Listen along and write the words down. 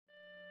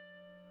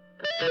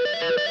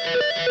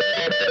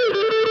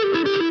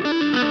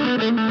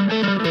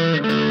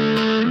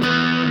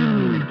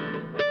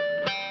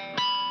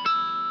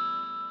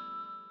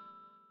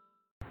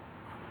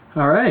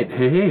Alright,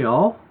 hey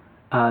y'all.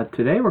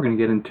 Today we're going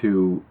to get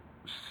into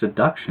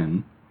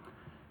seduction.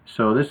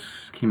 So this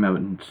came out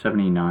in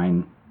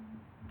 79,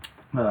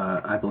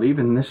 I believe,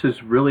 and this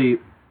is really,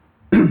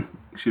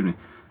 excuse me,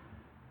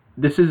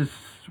 this is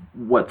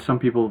what some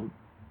people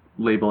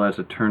label as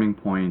a turning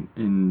point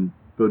in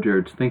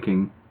Baudrillard's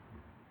thinking,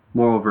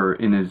 moreover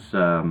in his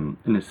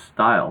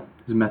style,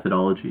 his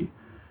methodology,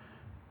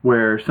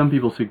 where some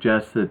people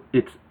suggest that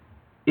it's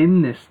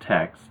in this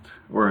text,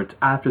 or it's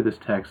after this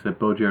text, that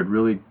Baudrillard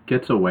really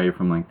gets away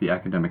from like the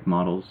academic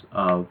models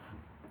of,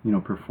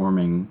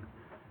 performing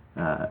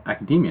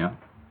academia,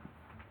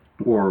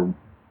 or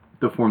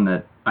the form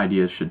that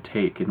ideas should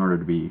take in order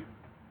to be,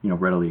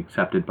 readily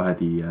accepted by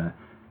the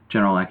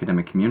general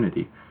academic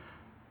community.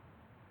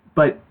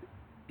 But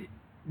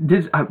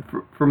this,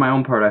 for my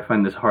own part, I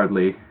find this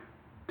hardly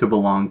to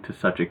belong to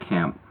such a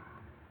camp.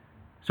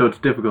 So it's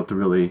difficult to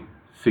really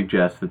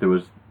suggest that there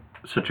was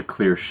such a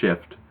clear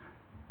shift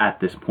at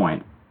this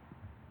point.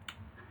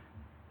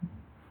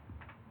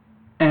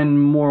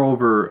 And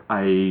moreover,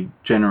 I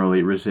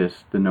generally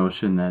resist the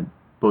notion that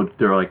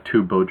there are like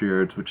two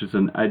Baudrillards, which is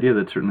an idea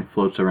that certainly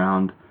floats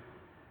around.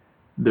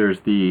 There's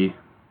the,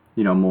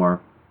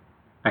 more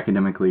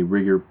academically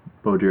rigor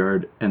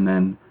Baudrillard, and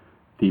then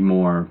the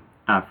more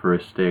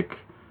aphoristic,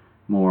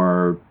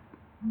 more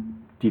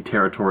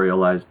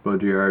deterritorialized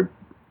Baudrillard,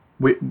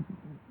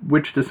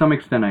 which to some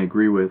extent I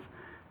agree with.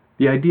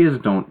 The ideas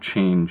don't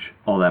change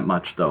all that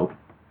much, though.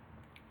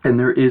 And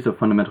there is a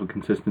fundamental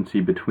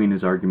consistency between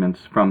his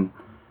arguments from,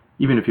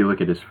 even if you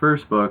look at his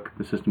first book,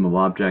 The System of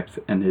Objects,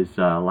 and his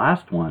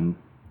last one,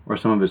 or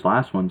some of his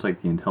last ones,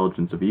 like The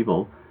Intelligence of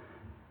Evil,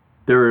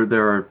 there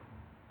are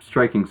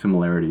striking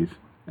similarities,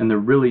 and there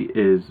really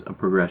is a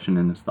progression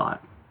in his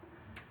thought.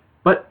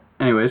 But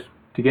anyways,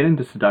 to get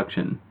into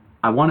seduction,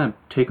 I want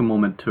to take a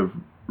moment to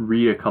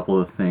read a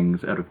couple of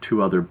things out of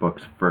two other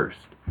books first.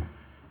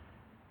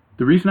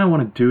 The reason I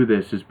want to do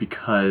this is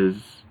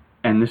because,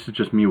 and this is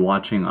just me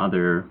watching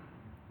other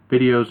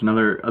videos and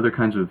other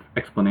kinds of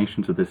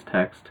explanations of this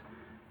text,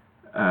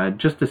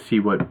 just to see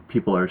what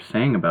people are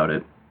saying about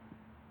it.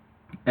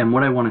 And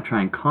what I want to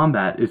try and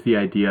combat is the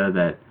idea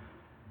that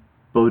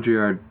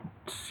Baudrillard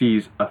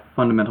sees a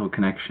fundamental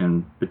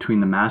connection between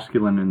the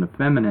masculine and the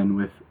feminine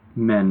with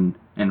men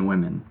and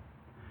women,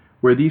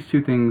 where these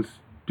two things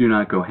do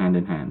not go hand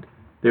in hand.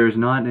 There is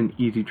not an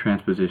easy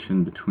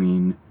transposition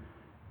between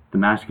the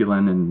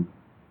masculine and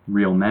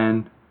real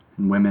men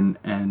and women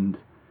and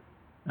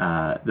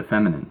the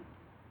feminine.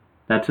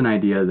 That's an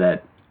idea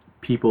that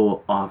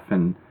people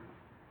often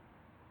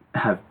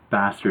have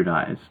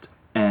bastardized,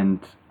 and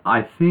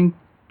I think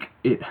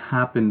it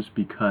happens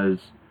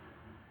because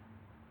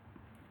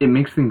it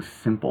makes things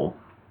simple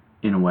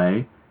in a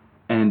way,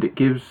 and it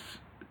gives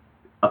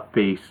a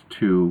face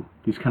to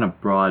these kind of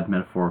broad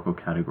metaphorical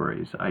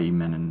categories, i.e.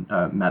 men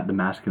and the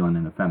masculine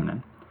and the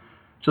feminine.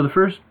 So the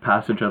first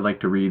passage I'd like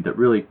to read that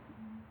really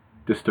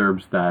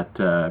disturbs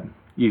that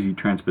easy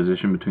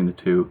transposition between the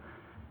two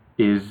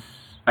is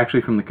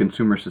actually from The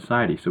Consumer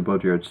Society, so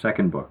Baudrillard's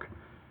second book,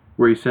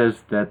 where he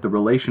says that the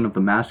relation of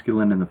the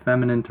masculine and the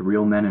feminine to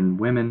real men and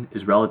women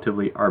is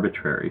relatively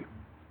arbitrary.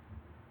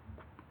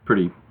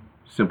 Pretty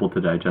simple to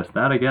digest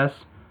that, I guess.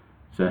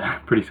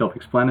 It's pretty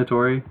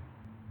self-explanatory.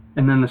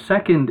 And then the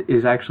second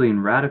is actually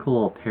in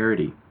Radical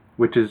Alterity,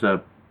 which is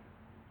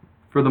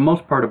for the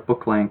most part, a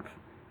book-length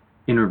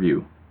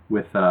interview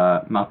with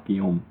Marc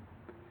Guillaume,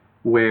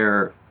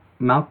 where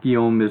Marc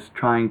Guillaume is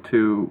trying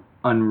to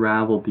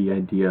unravel the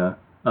idea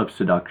of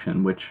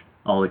seduction, which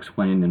I'll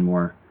explain in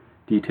more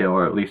detail,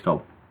 or at least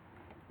I'll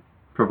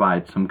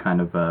provide some kind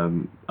of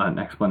an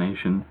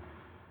explanation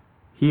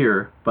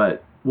here.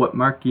 But what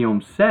Marc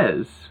Guillaume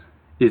says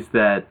is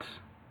that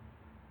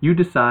you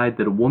decide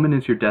that a woman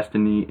is your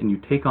destiny, and you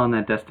take on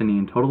that destiny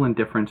in total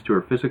indifference to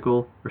her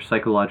physical or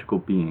psychological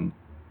being.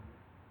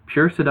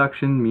 Pure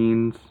seduction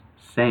means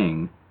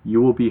saying,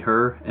 "You will be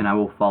her, and I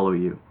will follow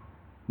you."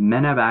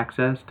 Men have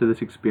access to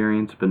this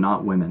experience, but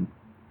not women.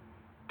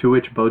 To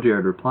which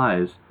Baudrillard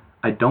replies,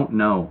 "I don't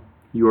know.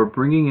 You are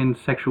bringing in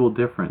sexual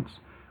difference,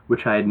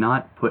 which I had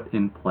not put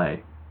in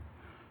play."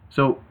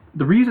 So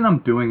the reason I'm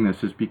doing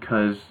this is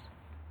because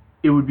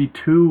it would be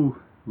too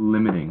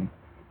limiting,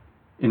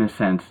 in a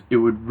sense. It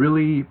would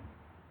really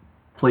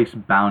place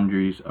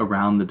boundaries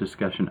around the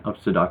discussion of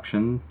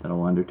seduction that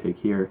I'll undertake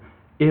here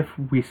if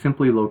we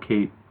simply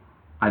locate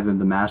either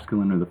the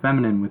masculine or the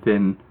feminine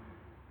within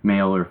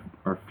male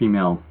or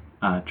female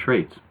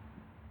traits,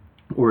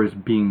 or as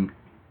being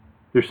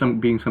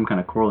some kind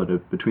of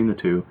correlative between the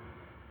two,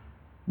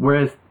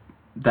 whereas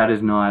that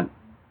is not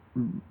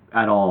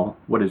at all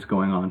what is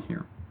going on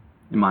here,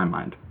 in my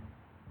mind.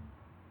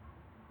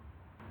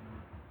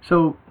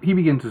 So he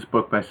begins his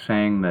book by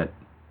saying that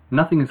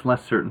nothing is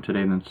less certain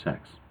today than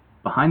sex.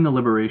 Behind the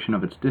liberation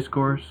of its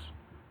discourse,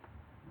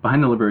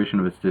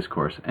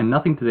 and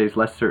nothing today is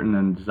less certain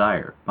than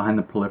desire, behind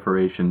the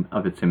proliferation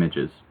of its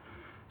images.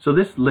 So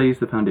this lays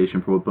the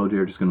foundation for what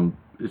Baudrillard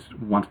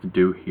wants to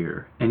do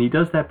here, and he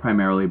does that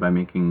primarily by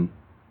making,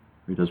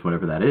 or he does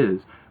whatever that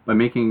is, by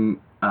making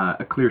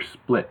a clear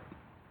split,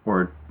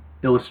 or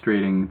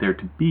illustrating there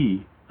to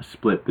be a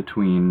split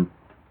between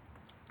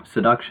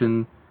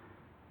seduction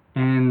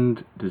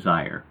and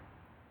desire,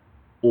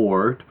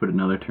 or to put it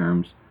in other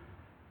terms,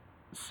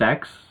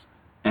 sex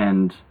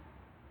and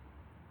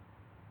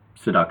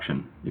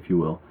seduction, if you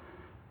will,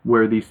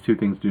 where these two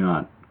things do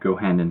not go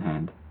hand in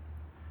hand.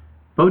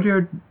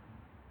 Baudrillard,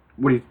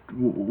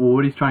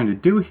 what he's trying to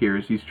do here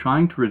is he's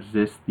trying to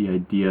resist the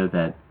idea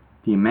that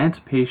the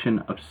emancipation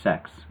of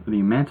sex, or the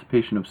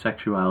emancipation of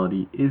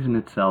sexuality, is in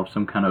itself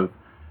some kind of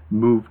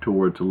move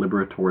towards a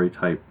liberatory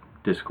type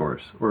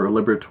discourse, or a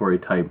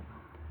liberatory type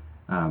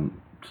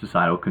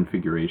societal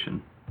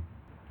configuration.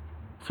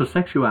 So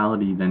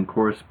sexuality then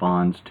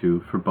corresponds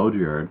to, for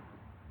Baudrillard,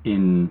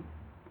 in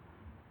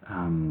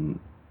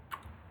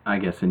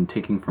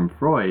taking from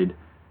Freud,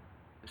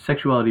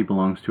 sexuality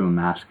belongs to a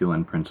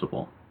masculine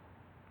principle,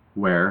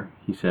 where,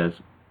 he says,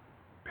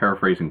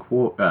 paraphrasing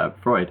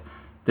Freud,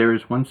 there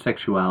is one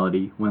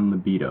sexuality, one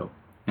libido,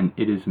 and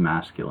it is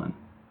masculine.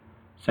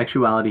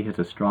 Sexuality has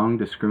a strong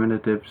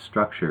discriminative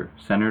structure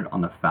centered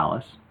on the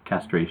phallus,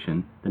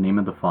 castration, the name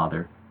of the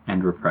father,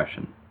 and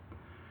repression.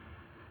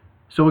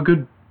 So a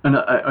good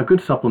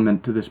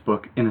supplement to this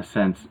book, in a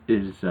sense,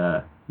 is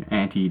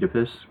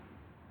Anti-Oedipus,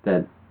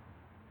 that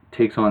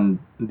takes on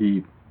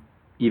the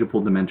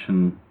Oedipal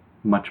dimension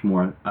much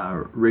more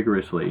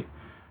rigorously.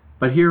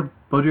 But here,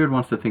 Baudrillard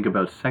wants to think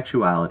about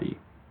sexuality,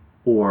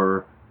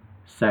 or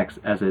sex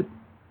as it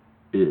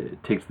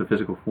takes the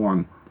physical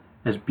form,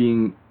 as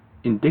being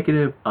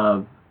indicative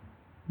of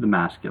the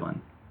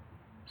masculine.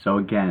 So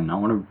again, I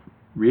want to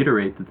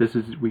reiterate that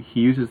he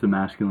uses the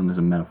masculine as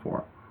a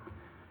metaphor.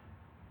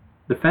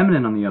 The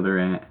feminine, on the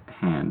other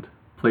hand,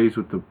 plays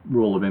with the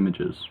role of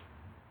images.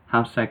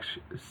 How sex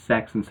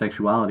and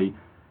sexuality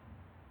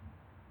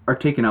are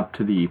taken up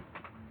to the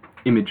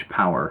image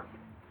power,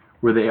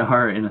 where they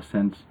are, in a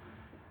sense,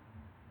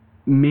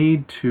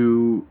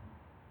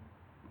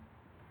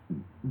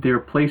 they're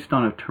placed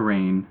on a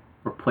terrain,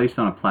 or placed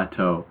on a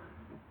plateau,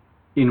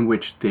 in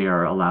which they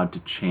are allowed to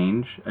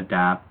change,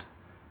 adapt,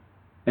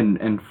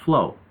 and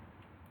flow,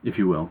 if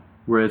you will.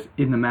 Whereas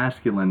in the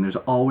masculine, there's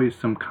always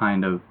some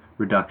kind of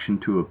reduction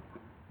to a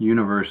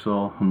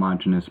universal,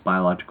 homogeneous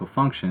biological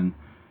function,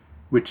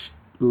 which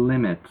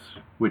limits,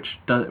 which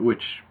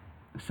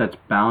sets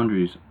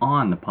boundaries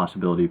on the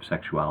possibility of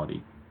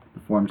sexuality, the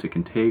forms it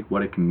can take,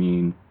 what it can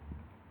mean,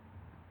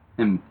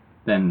 and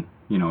then,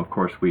 of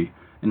course, we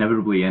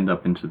inevitably end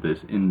up in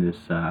this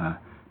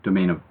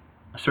domain of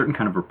a certain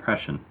kind of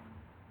repression,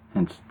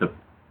 hence the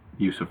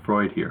use of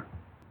Freud here.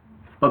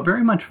 But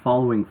very much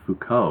following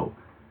Foucault,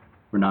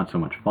 or not so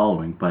much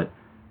following, but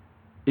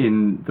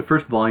in the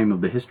first volume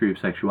of The History of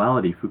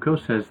Sexuality,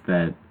 Foucault says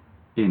that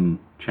in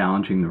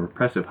challenging the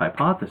repressive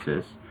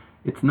hypothesis,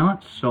 it's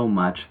not so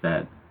much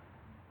that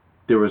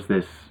there was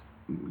this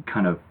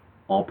kind of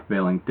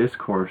all-prevailing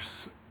discourse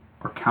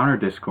or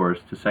counter-discourse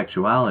to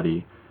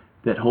sexuality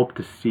that hoped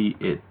to see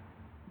it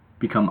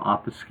become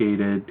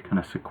obfuscated, kind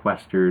of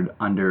sequestered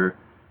under,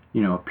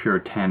 a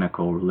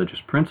puritanical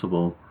religious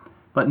principle,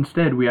 but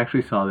instead we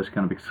actually saw this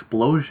kind of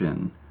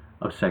explosion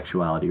of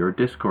sexuality, or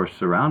discourse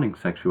surrounding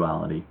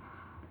sexuality,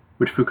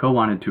 which Foucault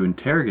wanted to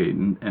interrogate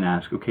and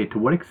ask, okay, to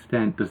what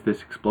extent does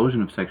this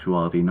explosion of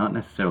sexuality not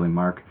necessarily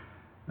mark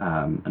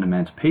an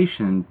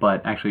emancipation,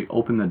 but actually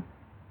open the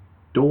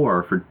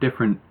door for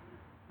different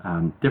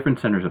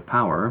centers of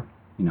power,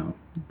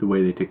 the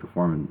way they take the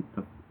form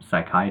of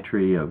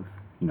psychiatry, of,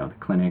 the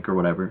clinic or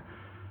whatever,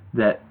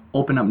 that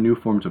open up new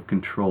forms of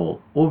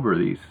control over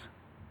these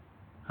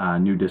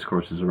new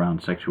discourses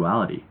around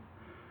sexuality.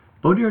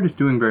 Baudrillard is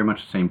doing very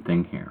much the same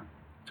thing here.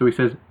 So he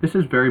says, this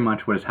is very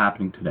much what is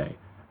happening today.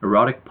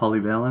 Erotic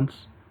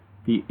polyvalence,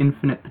 the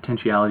infinite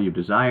potentiality of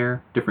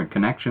desire, different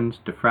connections,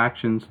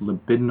 diffractions,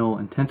 libidinal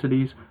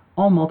intensities,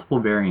 all multiple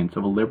variants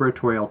of a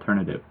liberatory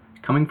alternative,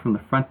 coming from the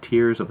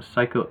frontiers of a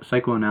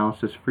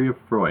psychoanalysis free of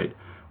Freud,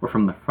 or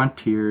from the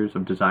frontiers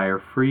of desire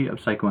free of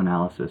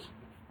psychoanalysis.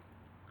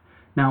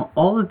 Now,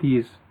 all of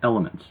these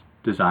elements,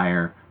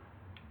 desire,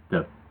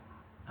 the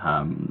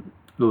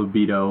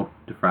libido,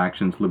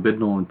 diffractions,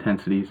 libidinal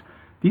intensities,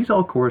 these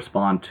all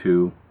correspond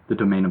to the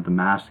domain of the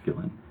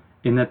masculine,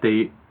 in that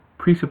they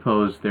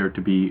presuppose there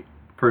to be,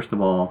 first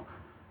of all,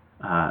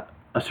 a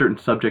certain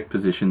subject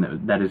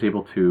position that is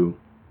able to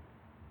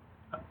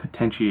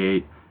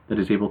potentiate, that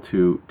is able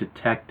to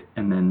detect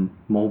and then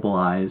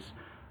mobilize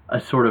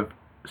a sort of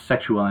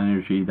sexual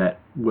energy that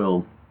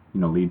will,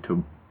 lead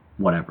to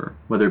whatever,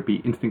 whether it be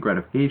instant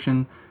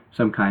gratification,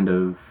 some kind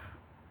of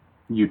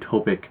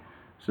utopic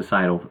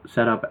societal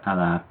setup a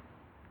la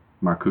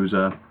Marcuse,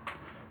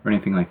 or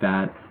anything like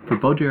that. For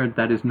Baudrillard,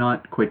 that is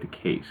not quite the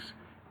case.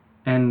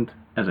 And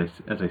as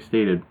I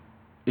stated,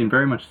 in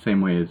very much the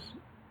same way as,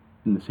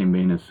 in the same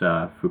vein as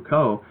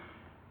Foucault,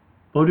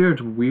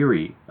 Baudrillard's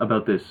weary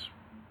about this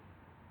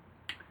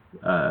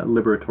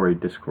liberatory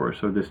discourse,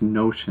 or this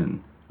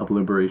notion of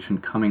liberation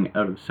coming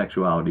out of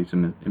sexuality's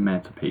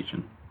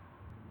emancipation.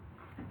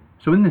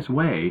 So in this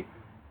way,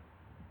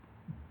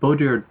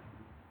 Baudrillard,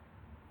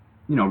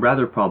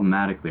 rather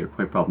problematically, or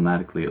quite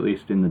problematically, at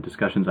least in the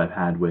discussions I've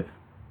had with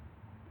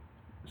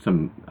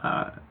some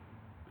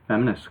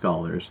feminist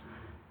scholars,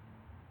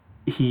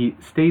 he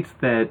states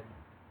that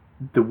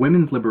the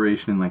women's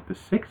liberation in like the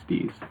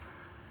 60s,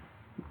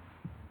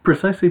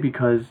 precisely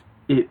because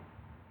it,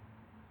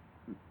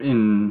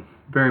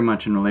 very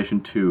much in relation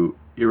to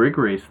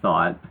Irigary's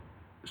thought,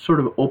 sort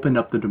of opened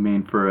up the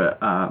domain for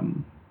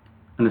an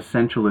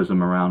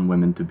essentialism around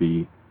women to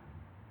be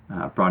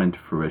brought into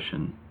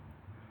fruition.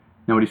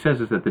 Now what he says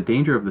is that the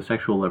danger of the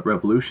sexual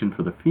revolution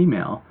for the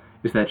female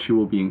is that she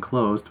will be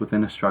enclosed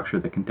within a structure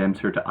that condemns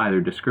her to either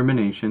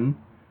discrimination,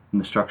 and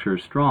the structure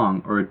is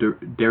strong, or a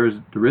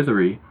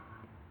derisory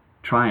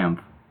triumph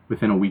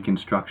within a weakened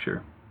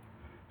structure.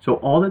 So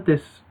all that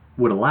this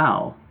would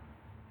allow,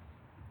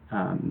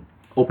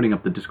 opening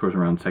up the discourse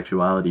around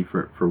sexuality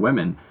for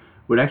women,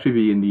 would actually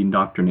be in the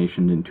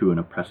indoctrination into an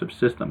oppressive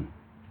system.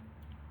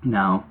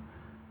 Now,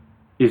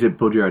 is it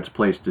Baudrillard's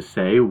place to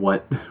say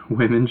what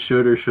women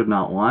should or should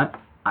not want?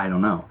 I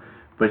don't know.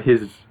 But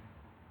his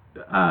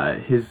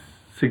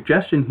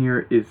suggestion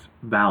here is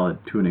valid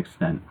to an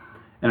extent,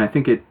 and I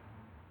think it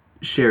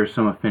shares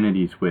some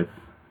affinities with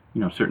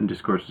certain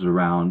discourses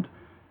around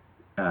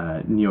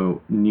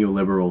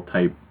neoliberal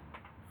type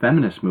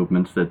feminist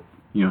movements that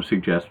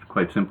suggest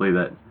quite simply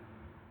that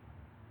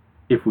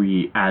if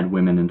we add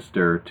women and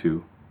stir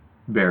to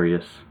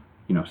various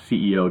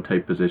CEO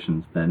type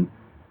positions, then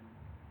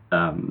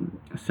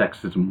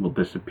sexism will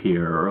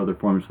disappear or other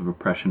forms of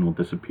oppression will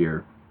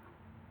disappear,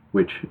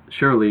 which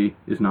surely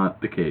is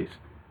not the case,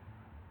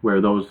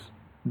 where those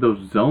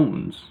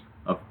zones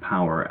of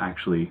power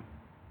actually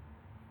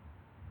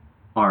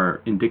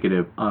are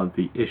indicative of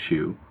the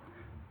issue,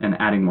 and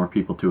adding more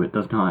people to it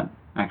does not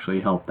actually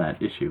help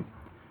that issue.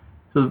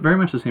 So very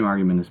much the same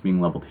argument is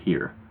being leveled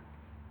here,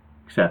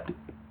 except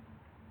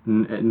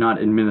not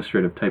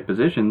administrative type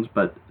positions,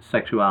 but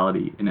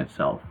sexuality in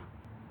itself.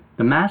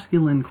 The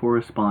masculine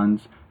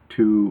corresponds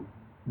to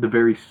the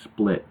very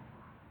split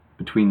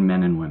between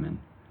men and women.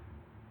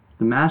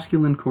 The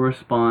masculine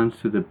corresponds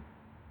to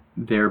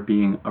there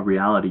being a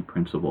reality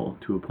principle,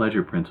 to a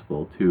pleasure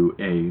principle, to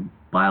a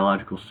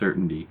biological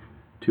certainty,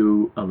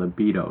 to a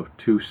libido,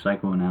 to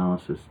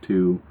psychoanalysis,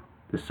 to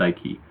the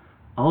psyche.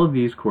 All of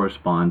these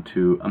correspond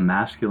to a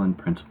masculine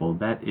principle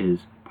that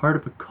is part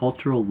of a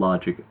cultural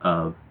logic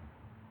of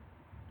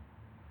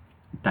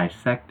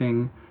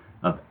dissecting,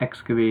 of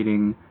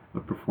excavating,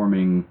 of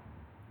performing,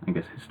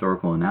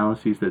 historical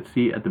analyses that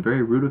see at the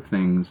very root of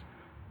things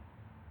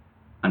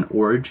an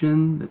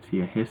origin, that see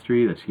a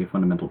history, that see a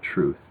fundamental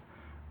truth.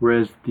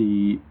 Whereas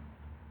the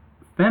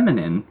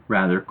feminine,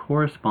 rather,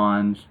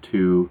 corresponds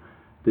to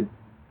the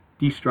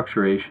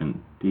destructuration,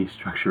 the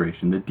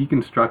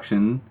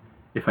deconstruction,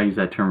 if I use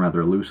that term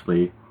rather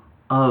loosely,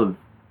 of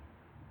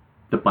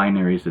the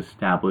binaries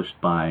established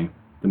by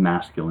the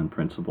masculine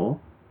principle.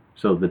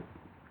 So the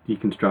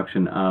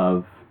deconstruction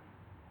of,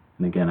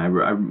 and again,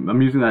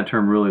 I'm using that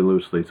term really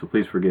loosely, so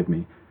please forgive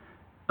me,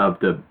 of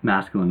the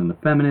masculine and the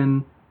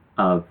feminine,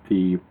 of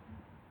the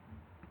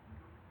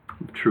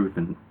truth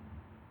and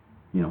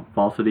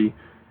falsity,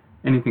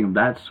 anything of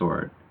that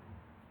sort.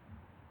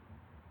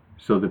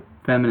 So the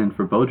feminine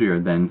for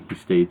Baudrillard, then, he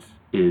states,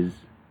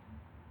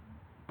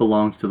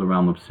 belongs to the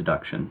realm of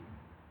seduction,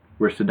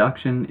 where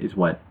seduction is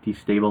what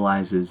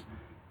destabilizes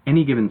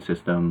any given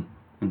system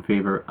in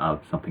favor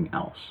of something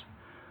else.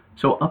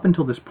 So up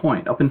until this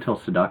point, up until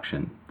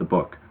Seduction, the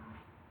book,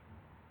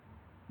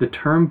 the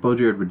term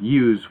Baudrillard would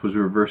use was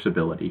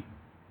reversibility.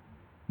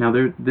 Now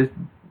this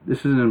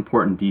is an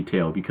important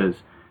detail, because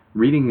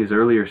reading his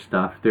earlier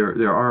stuff,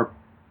 there are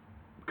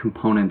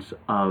components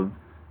of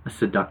a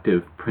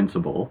seductive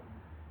principle,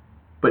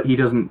 but he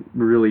doesn't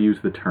really use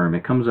the term.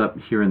 It comes up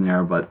here and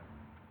there, but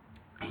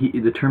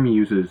the term he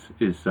uses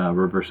is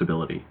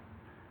reversibility.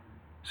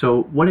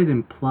 So what it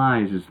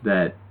implies is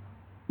that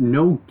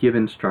no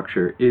given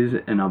structure is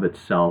in of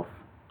itself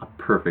a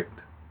perfect,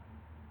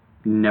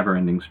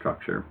 never-ending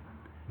structure.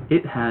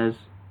 It has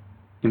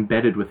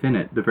embedded within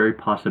it the very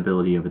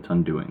possibility of its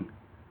undoing,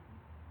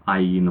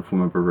 i.e. in the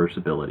form of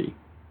reversibility.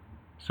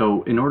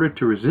 So in order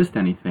to resist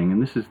anything,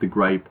 and this is the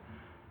gripe,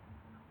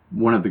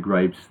 one of the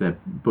gripes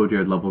that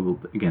Baudrillard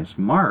leveled against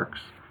Marx,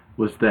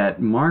 was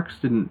that Marx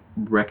didn't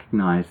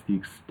recognize the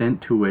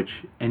extent to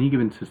which any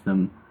given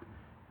system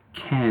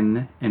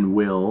can and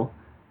will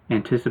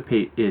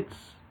anticipate its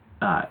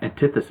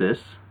antithesis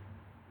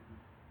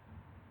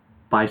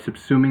by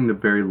subsuming the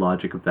very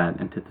logic of that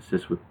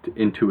antithesis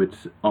into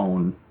its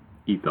own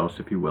ethos,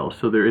 if you will.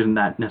 So there isn't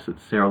that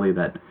necessarily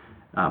that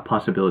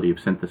possibility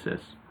of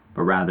synthesis,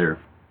 but rather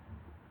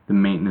the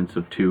maintenance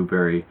of two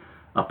very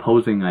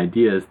opposing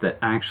ideas that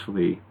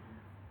actually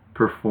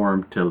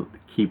perform to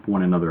keep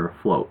one another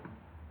afloat,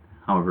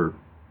 however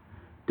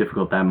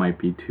difficult that might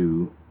be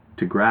to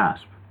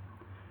grasp.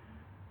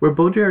 Where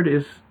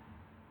Baudrillard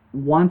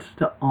wants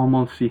to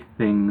almost see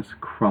things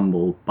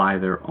crumble by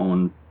their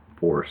own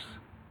force,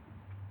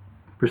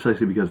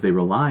 precisely because they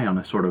rely on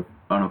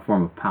a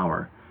form of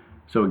power.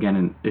 So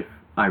again, if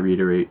I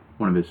reiterate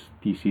one of his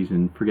theses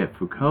in Forget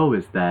Foucault,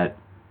 is that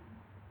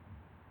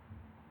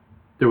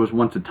there was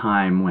once a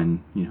time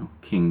when,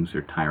 kings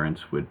or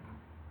tyrants would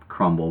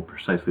crumble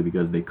precisely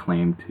because they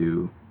claimed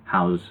to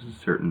house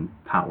a certain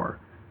power.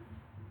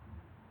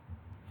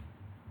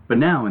 But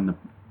now in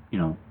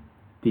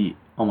the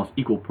almost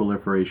equal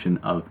proliferation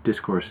of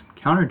discourse and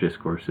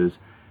counter-discourses,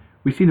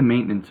 we see the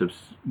maintenance of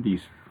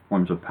these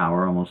forms of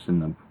power almost in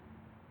the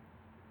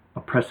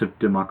oppressive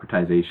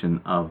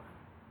democratization of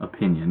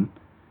opinion,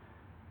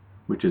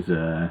 which is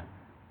a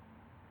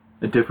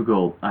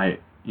difficult,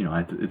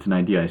 it's an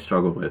idea I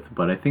struggle with,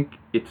 but I think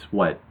it's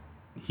what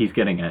he's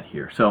getting at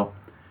here. So,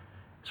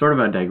 sort of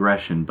a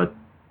digression, but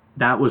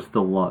that was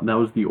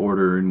the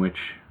order in which,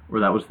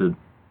 or that was the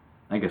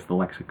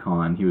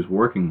lexicon he was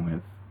working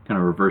with, kind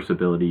of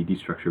reversibility,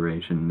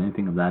 destructuration,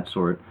 anything of that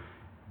sort.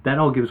 That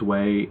all gives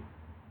way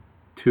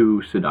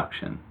to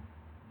seduction.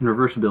 And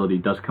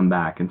reversibility does come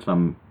back in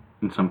some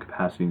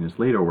capacity in his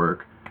later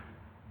work.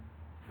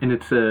 And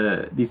it's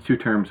these two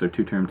terms are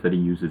two terms that he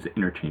uses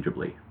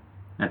interchangeably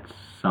at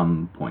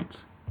some points.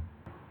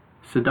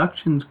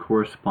 Seduction's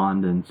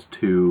correspondence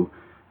to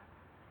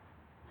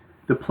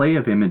the play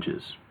of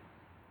images,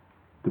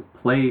 the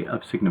play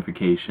of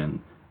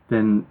signification,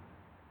 then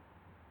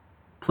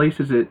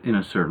places it in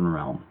a certain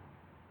realm.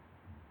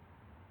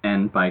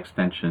 And by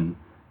extension,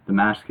 the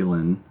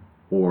masculine,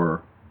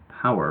 or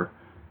power,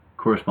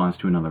 corresponds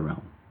to another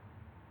realm.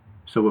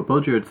 So what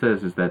Baudrillard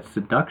says is that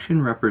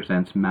seduction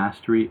represents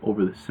mastery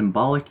over the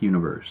symbolic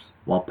universe,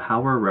 while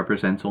power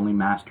represents only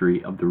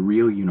mastery of the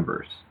real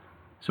universe.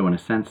 So in a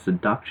sense,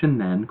 seduction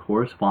then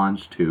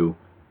corresponds to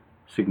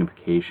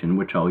signification,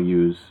 which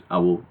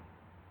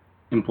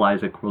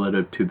implies a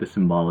correlative to the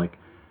symbolic,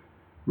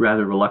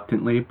 rather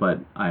reluctantly, but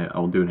I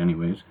will do it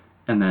anyways.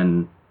 And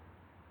then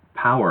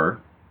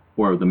power,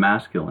 or the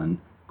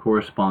masculine,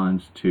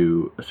 corresponds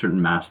to a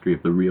certain mastery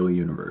of the real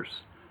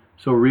universe.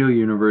 So real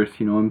universe,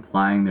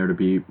 implying there to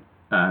be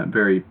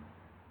very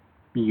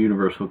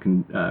universal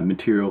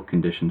material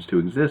conditions to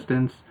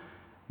existence,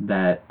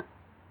 that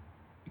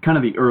kind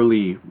of the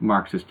early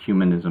Marxist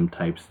humanism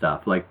type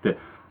stuff, like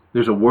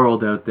there's a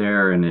world out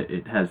there and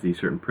it has these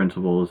certain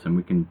principles and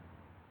we can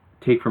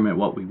take from it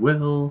what we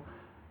will,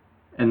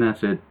 and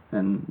that's it,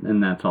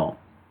 and that's all.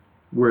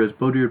 Whereas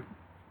Baudrillard,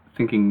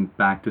 thinking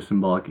back to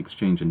symbolic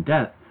exchange and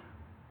death,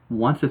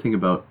 wants to think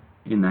about,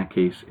 in that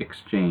case,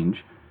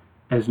 exchange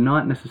as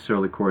not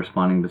necessarily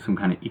corresponding to some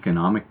kind of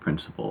economic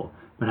principle,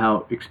 but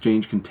how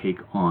exchange can take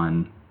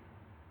on,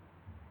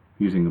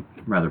 using a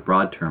rather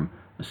broad term,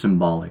 a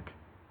symbolic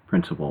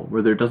principle,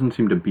 where there doesn't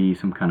seem to be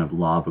some kind of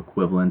law of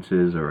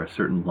equivalences or a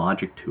certain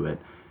logic to it,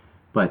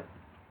 but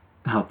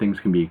how things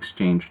can be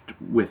exchanged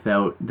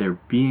without there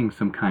being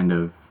some kind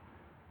of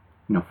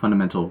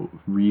fundamental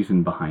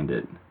reason behind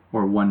it,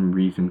 or one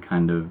reason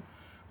kind of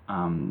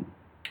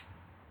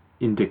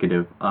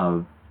indicative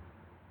of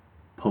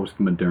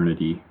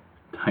post-modernity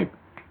type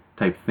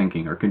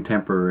thinking, or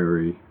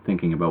contemporary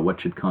thinking about what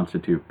should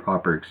constitute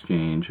proper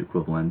exchange,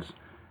 equivalence,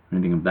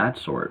 anything of that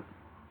sort.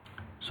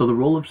 So the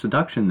role of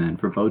seduction then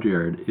for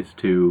Baudrillard is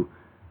to,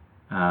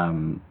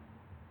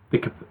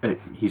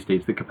 he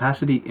states, the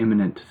capacity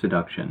immanent to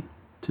seduction,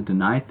 to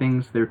deny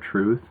things their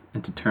truth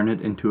and to turn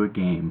it into a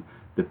game,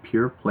 the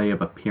pure play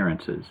of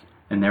appearances,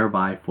 and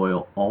thereby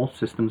foil all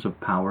systems of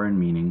power and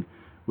meaning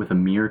with a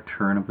mere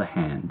turn of the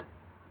hand.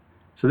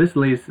 So this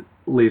lays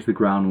the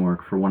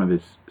groundwork for one of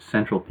his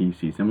central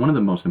theses, and one of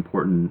the most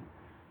important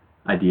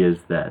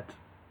ideas that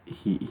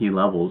he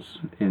levels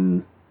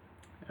in,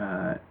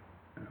 it's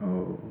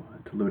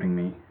eluding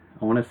me.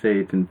 I want to say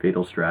it's in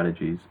Fatal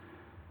Strategies,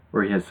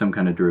 where he has some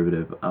kind of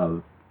derivative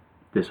of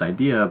this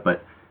idea,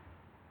 but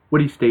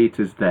what he states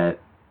is that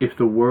if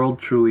the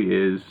world truly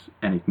is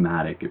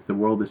enigmatic, if the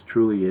world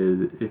truly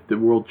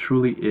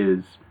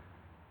is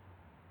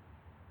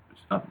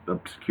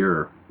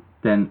obscure,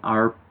 then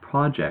our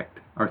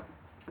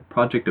the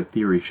project of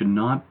theory should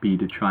not be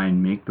to try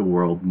and make the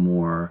world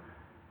more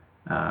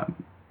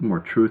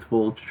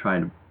truthful, to try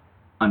to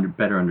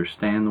better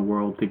understand the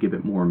world, to give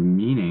it more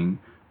meaning,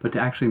 but to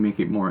actually make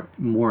it more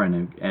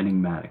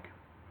enigmatic,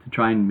 to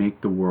try and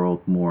make the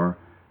world more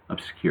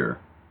obscure.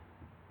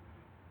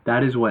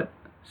 That is what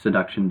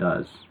seduction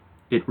does.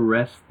 It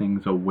wrests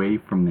things away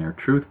from their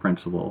truth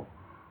principle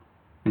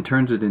and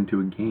turns it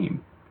into a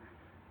game.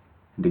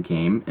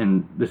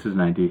 And this is an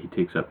idea he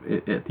takes up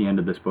at the end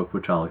of this book,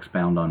 which I'll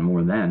expound on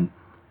more then.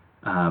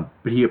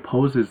 But he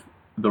opposes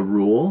the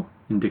rule,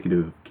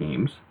 indicative of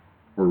games,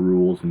 or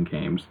rules in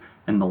games,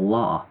 and the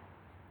law,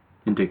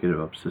 indicative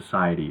of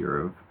society or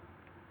of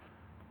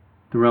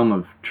the realm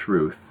of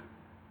truth.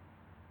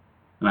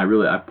 And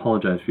I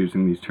apologize for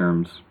using these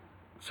terms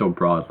so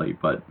broadly,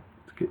 but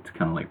it's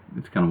kind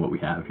of what we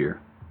have here.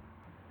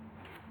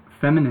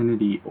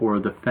 Femininity, or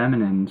the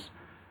feminine's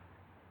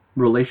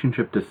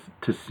relationship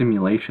to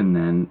simulation,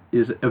 then,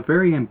 is a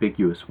very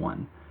ambiguous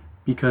one,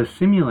 because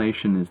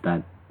simulation is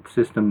that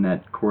system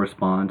that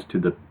corresponds to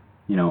the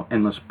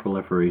endless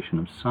proliferation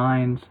of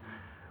signs,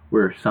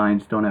 where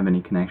signs don't have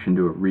any connection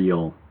to a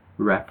real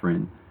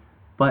referent,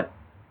 but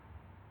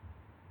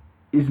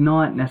is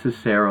not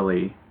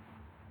necessarily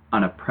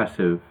an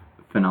oppressive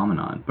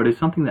phenomenon, but is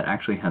something that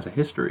actually has a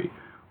history,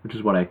 which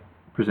is what I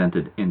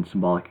presented in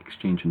Symbolic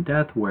Exchange and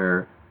Death,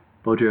 where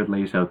Baudrillard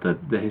lays out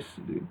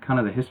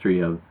the history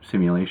of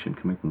simulation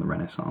coming from the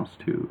Renaissance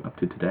to up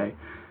to today.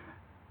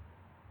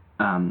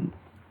 And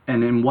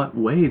in what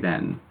way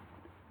then,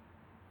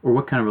 or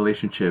what kind of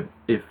relationship,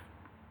 if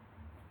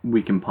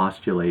we can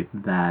postulate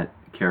that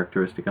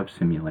characteristic of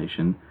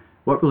simulation,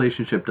 what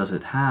relationship does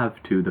it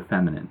have to the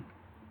feminine?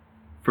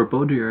 For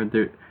Baudrillard,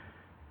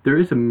 there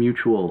is a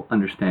mutual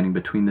understanding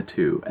between the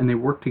two, and they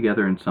work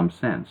together in some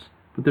sense.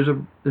 But there's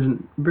a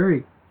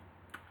very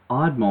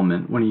odd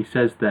moment when he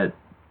says that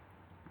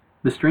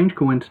the strange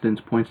coincidence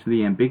points to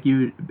the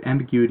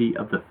ambiguity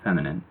of the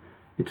feminine.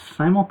 It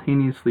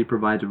simultaneously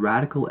provides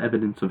radical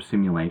evidence of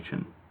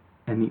simulation,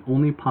 and the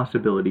only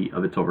possibility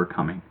of its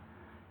overcoming.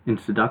 In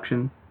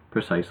seduction,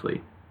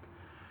 precisely.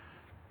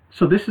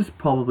 So this is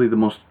probably the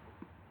most,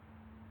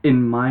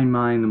 in my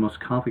mind, the most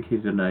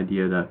complicated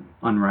idea that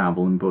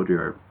unravel in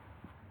Baudrillard.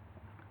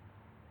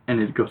 And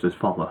it goes as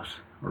follows,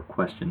 or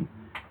question.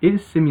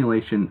 Is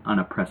simulation an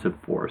oppressive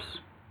force?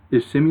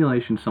 Is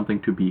simulation something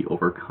to be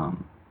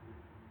overcome?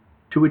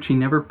 To which he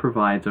never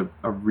provides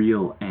a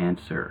real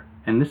answer.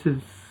 And this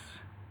is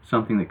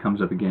something that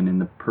comes up again in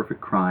The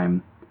Perfect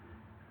Crime,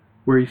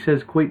 where he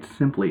says quite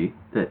simply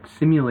that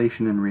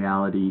simulation and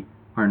reality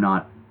are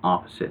not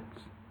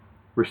opposites,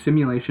 where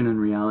simulation and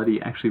reality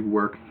actually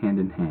work hand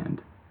in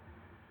hand,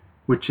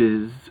 which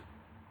is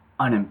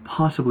an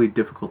impossibly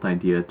difficult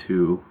idea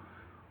to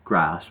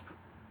grasp,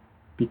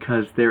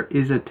 because there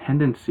is a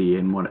tendency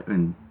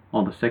in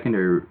all the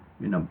secondary,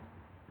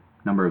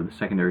 number of the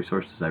secondary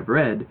sources I've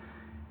read,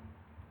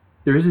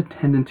 there is a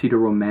tendency to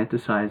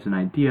romanticize an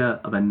idea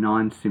of a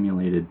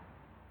non-simulated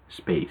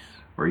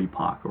space or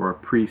epoch or a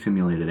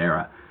pre-simulated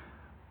era,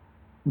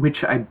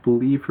 which I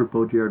believe for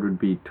Baudrillard would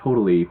be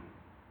totally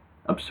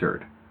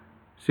absurd.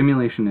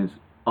 Simulation has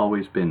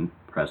always been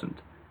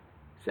present.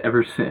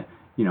 Ever since,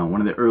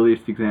 one of the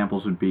earliest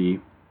examples would be,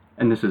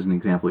 and this is an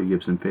example he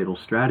gives in Fatal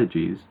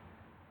Strategies,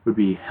 would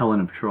be Helen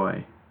of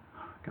Troy.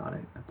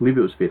 God, I believe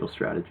it was Fatal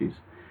Strategies.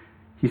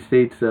 He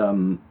states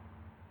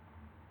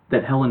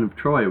that Helen of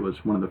Troy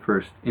was one of the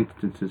first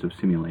instances of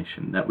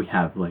simulation that we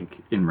have,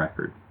 in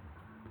record,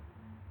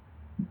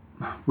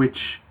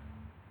 which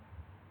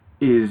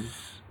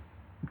is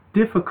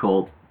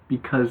difficult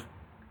because,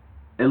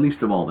 at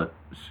least of all the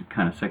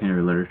kind of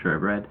secondary literature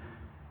I've read,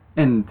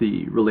 and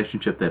the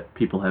relationship that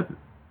people have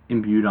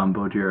imbued on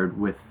Baudrillard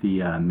with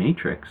the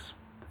Matrix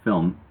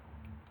film,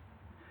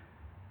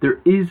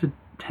 there is a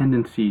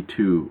tendency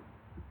to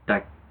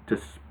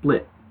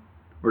split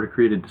or to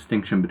create a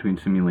distinction between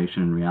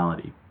simulation and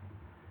reality.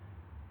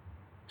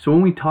 So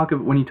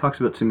when he talks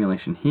about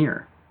simulation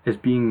here as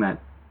being that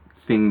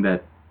thing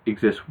that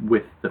exists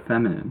with the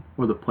feminine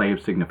or the play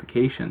of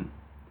signification,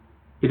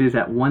 it is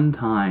at one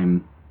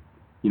time,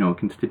 a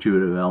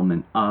constitutive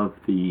element of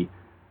the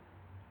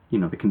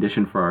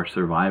condition for our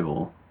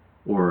survival,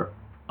 or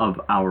of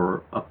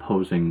our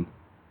opposing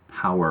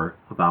power,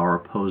 of our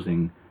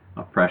opposing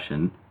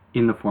oppression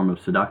in the form of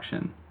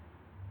seduction.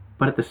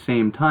 But at the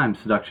same time,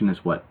 seduction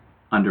is what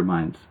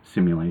undermines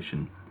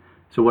simulation.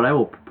 So what I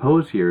will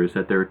propose here is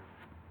that there are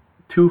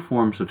two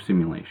forms of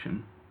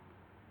simulation.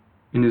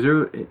 In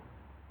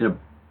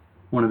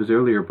one of his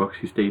earlier books,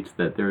 he states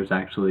that there is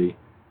actually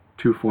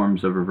two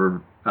forms of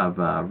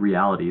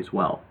reality as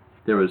well.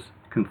 There was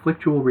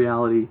conflictual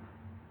reality,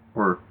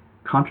 or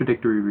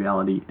contradictory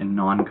reality, and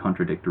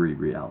non-contradictory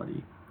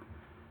reality.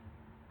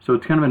 So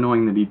it's kind of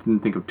annoying that he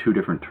didn't think of two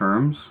different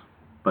terms,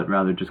 but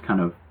rather just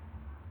kind of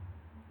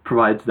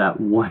provides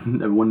that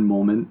one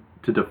moment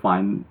to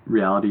define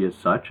reality as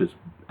such, as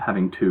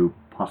having two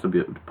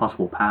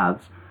possible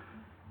paths.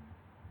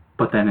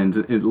 But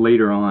then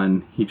later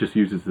on, he just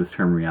uses the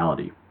term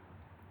reality,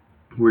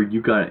 where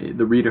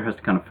the reader has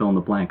to kind of fill in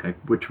the blank, like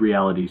which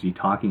reality is he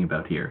talking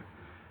about here?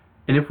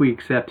 And if we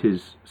accept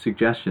his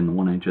suggestion, the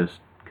one I just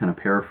kind of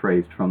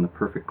paraphrased from The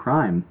Perfect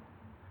Crime,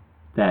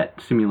 that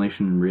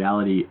simulation and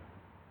reality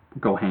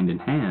go hand in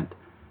hand,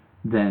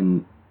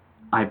 then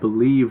I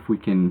believe we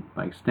can,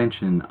 by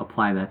extension,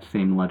 apply that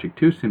same logic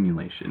to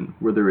simulation,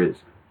 where there is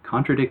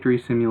contradictory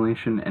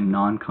simulation and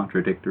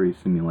non-contradictory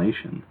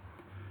simulation.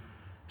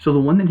 So the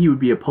one that he would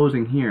be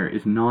opposing here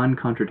is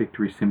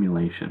non-contradictory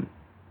simulation.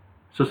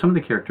 So some of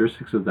the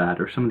characteristics of that,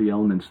 or some of the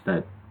elements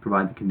that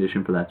provide the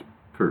condition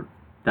for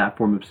that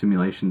form of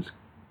simulation's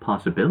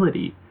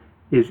possibility,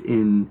 is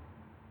in,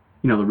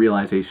 the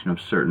realization of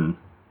certain,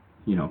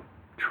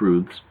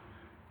 truths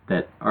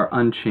that are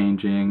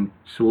unchanging,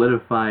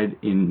 solidified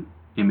in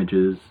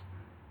images,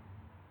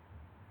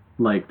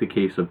 like the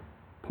case of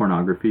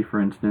pornography,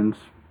 for instance,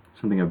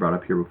 something I brought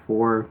up here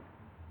before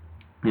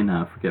in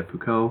Forget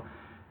Foucault,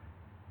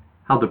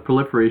 how the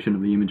proliferation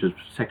of the images of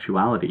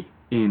sexuality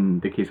in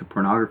the case of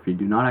pornography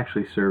do not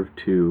actually serve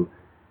to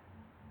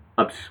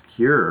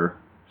obscure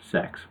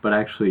sex, but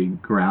actually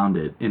ground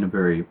it in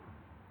the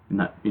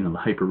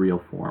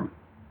hyperreal form.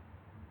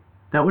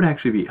 that would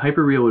actually be,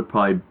 hyperreal would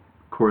probably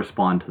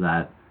correspond to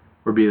that,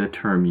 or be the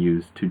term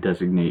used to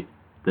designate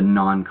the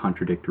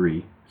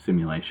non-contradictory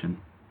simulation.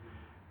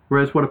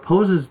 Whereas what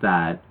opposes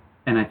that,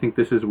 and I think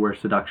this is where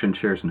seduction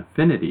shares an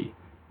affinity,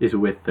 is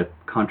with the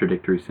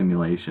contradictory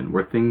simulation,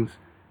 where things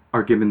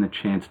are given the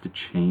chance to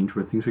change,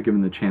 where things are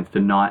given the chance to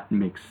not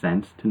make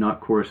sense, to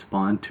not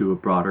correspond to a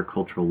broader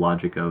cultural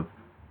logic of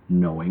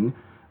knowing,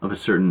 of a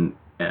certain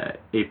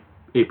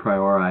a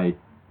priori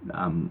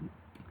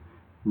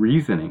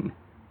reasoning,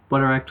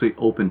 but are actually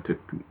open to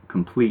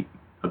complete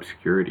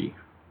obscurity.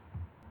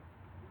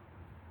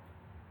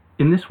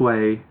 In this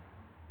way,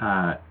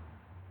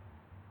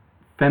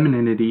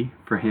 femininity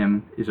for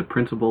him is a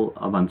principle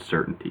of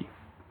uncertainty.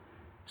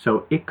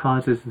 So it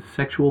causes the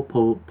sexual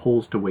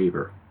poles to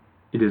waver.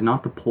 It is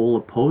not the pole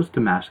opposed to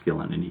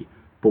masculinity,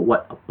 but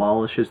what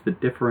abolishes the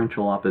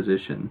differential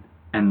opposition,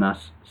 and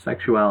thus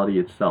sexuality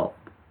itself,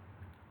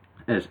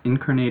 as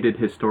incarnated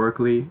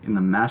historically in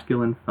the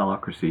masculine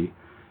phallocracy,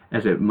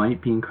 as it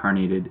might be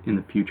incarnated in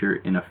the future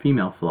in a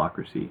female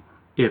phallocracy,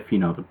 if,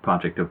 the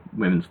project of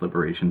women's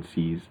liberation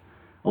sees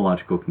a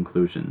logical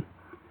conclusion.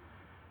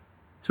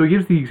 So he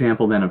gives the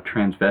example then of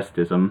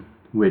transvestism,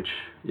 which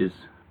is,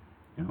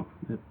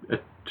 a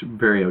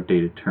very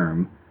outdated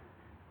term,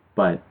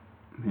 but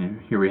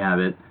here we have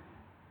it,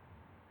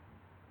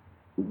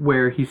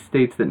 where he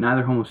states that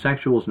neither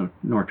homosexuals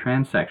nor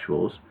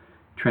transsexuals,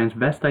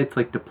 transvestites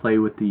like to play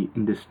with the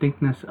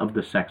indistinctness of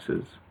the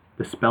sexes.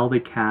 The spell they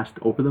cast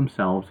over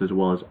themselves as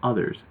well as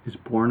others is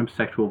born of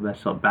sexual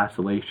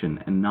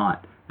vacillation and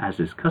not, as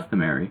is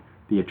customary,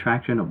 the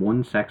attraction of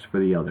one sex for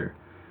the other.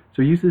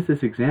 So he uses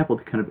this example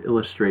to kind of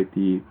illustrate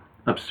the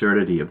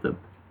absurdity of the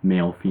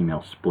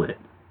male-female split,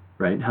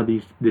 right? How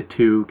the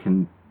two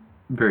can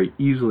very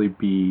easily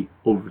be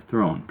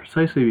overthrown,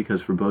 precisely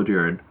because for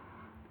Baudrillard,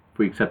 if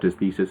we accept his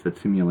thesis that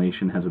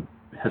simulation has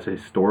a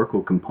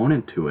historical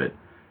component to it,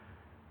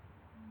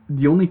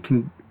 the only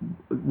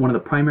one of the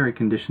primary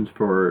conditions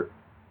for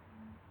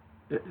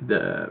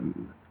the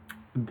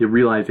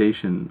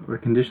realization, or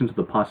conditions of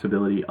the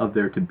possibility of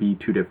there to be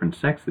two different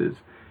sexes,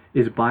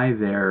 is by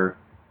their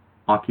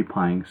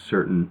occupying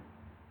certain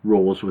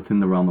roles within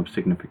the realm of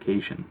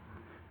signification,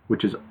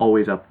 which is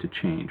always up to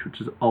change,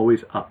 which is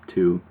always up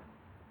to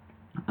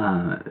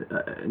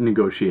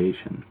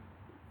negotiation.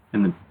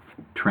 And the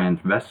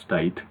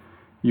transvestite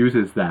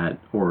uses that,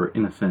 or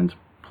in a sense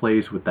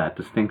plays with that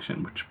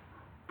distinction, which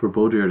for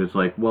Baudrillard is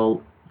like,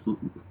 well,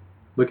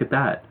 look at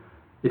that.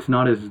 It's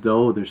not as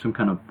though there's some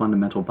kind of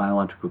fundamental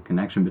biological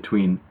connection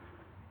between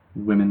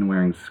women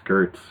wearing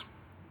skirts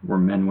or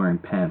men wearing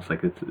pants.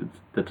 Like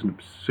that's an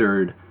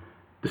absurd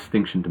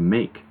distinction to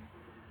make.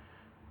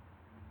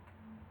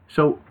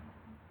 So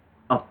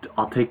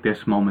I'll take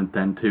this moment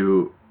then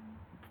to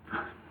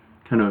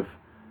kind of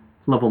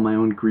level my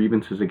own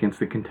grievances against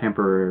the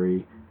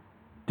contemporary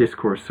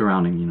discourse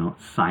surrounding,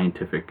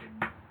 scientific,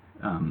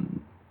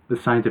 the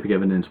scientific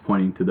evidence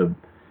pointing to the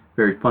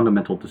very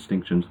fundamental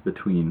distinctions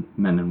between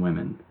men and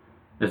women,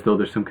 as though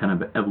there's some kind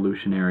of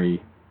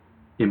evolutionary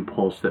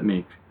impulse that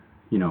makes,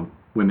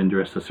 women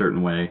dress a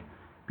certain way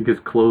because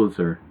clothes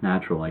are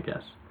natural, I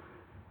guess,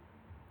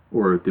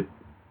 or the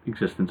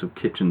existence of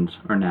kitchens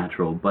are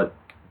natural. But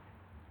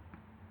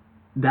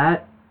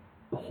that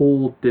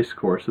whole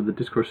discourse, or the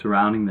discourse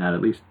surrounding that,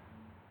 at least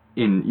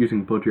in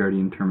using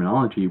Baudrillardian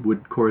terminology,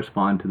 would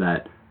correspond to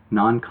that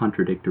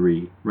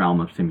non-contradictory realm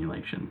of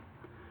simulation,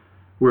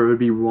 where it would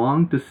be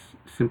wrong to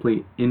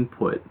simply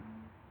input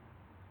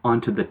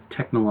onto the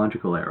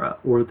technological era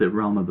or the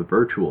realm of the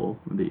virtual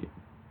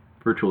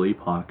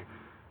epoch,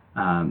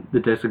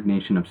 the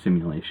designation of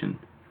simulation,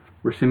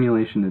 where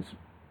simulation is,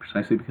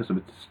 precisely because of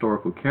its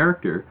historical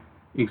character,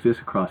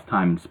 exists across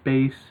time and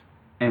space,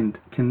 and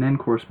can then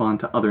correspond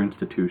to other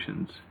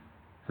institutions,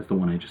 as the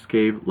one I just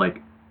gave,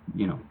 like,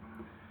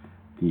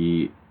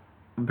 the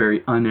very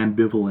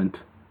unambivalent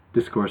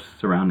discourse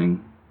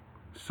surrounding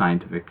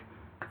scientific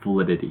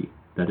validity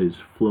that is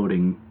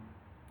floating,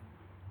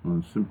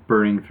 it's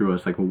burning through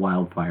us like a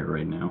wildfire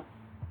right now.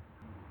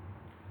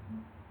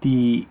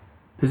 The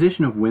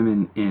position of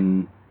women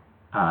in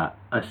a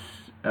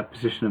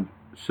position of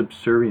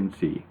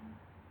subserviency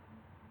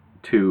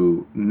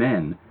to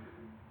men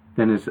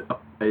then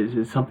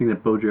is something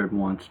that Baudrillard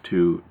wants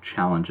to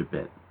challenge a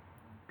bit,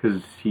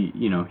 because he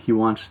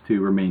wants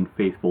to remain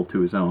faithful to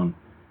his own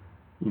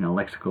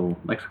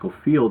lexical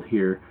field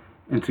here,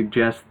 and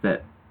suggest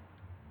that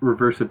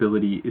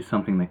reversibility is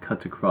something that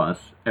cuts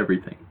across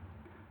everything.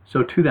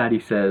 So to that he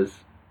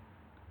says,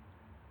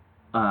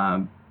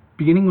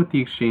 beginning with the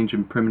exchange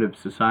in primitive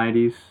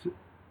societies,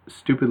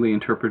 stupidly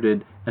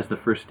interpreted as the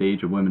first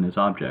stage of women as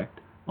object,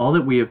 all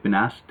that we have been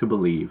asked to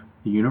believe,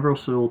 the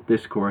universal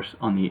discourse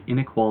on the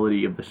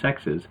inequality of the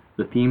sexes,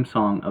 the theme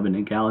song of an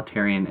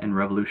egalitarian and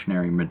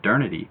revolutionary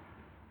modernity,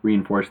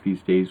 reinforced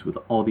these days with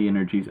all the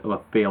energies of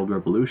a failed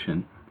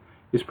revolution,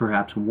 is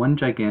perhaps one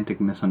gigantic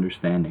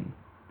misunderstanding.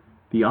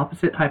 The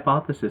opposite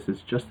hypothesis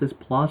is just as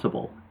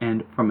plausible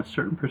and, from a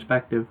certain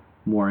perspective,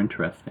 more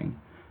interesting.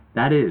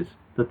 That is,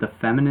 that the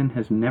feminine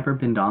has never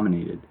been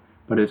dominated,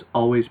 but has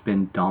always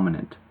been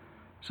dominant.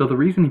 So the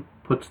reason he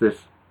puts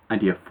this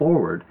idea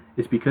forward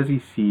is because he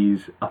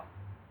sees a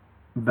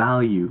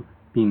value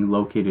being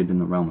located in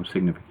the realm of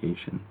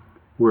signification,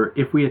 where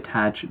if we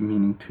attach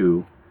meaning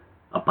to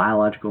a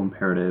biological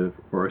imperative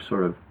or a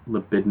sort of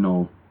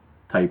libidinal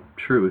type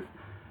truth,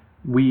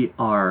 we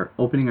are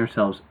opening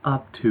ourselves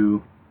up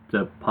to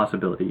the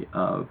possibility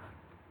of,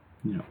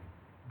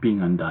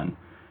 being undone.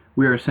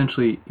 We are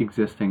essentially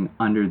laboring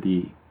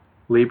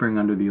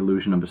under the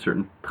illusion of a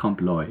certain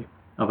trompe l'oeil,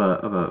 of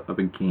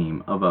a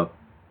game, of a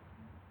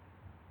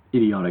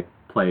idiotic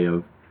play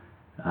of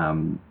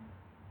kind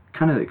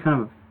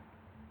of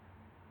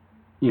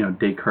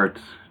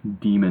Descartes'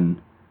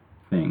 demon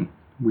thing.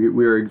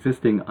 We are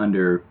existing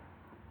under,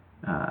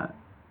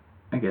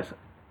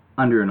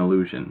 under an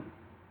illusion,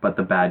 but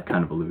the bad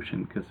kind of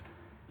illusion, because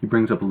he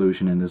brings up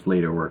illusion in his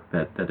later work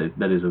that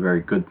is a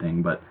very good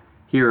thing, but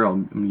here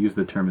I'm going to use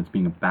the term as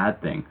being a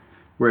bad thing.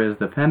 Whereas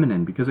the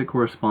feminine, because it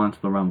corresponds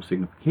to the realm of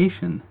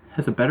signification,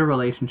 has a better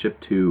relationship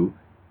to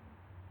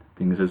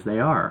things as they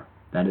are,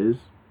 that is,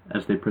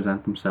 as they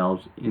present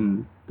themselves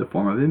in the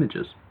form of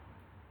images.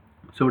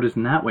 So it is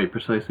in that way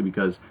precisely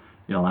because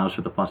it allows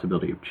for the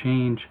possibility of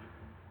change,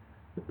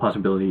 the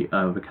possibility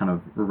of a kind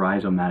of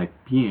rhizomatic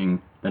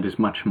being that is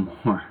much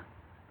more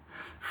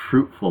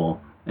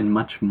fruitful and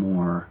much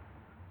more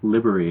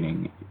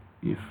liberating,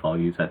 if I'll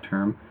use that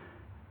term,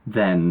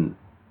 than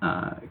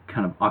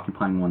kind of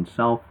occupying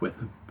oneself with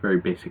very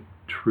basic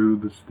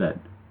truths that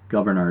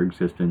govern our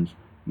existence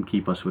and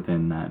keep us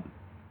within that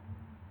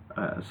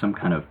some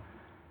kind of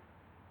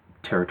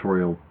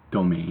territorial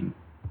domain.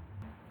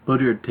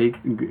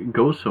 Baudrillard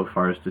goes so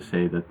far as to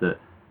say that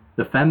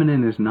the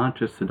feminine is not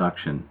just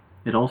seduction,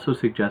 it also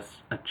suggests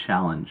a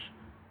challenge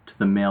to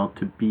the male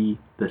to be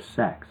the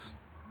sex,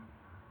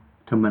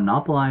 to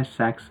monopolize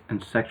sex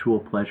and sexual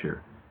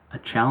pleasure, a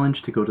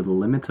challenge to go to the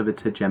limits of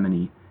its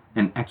hegemony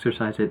and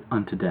exercise it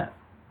unto death.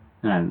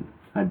 And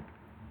I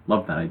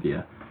love that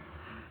idea.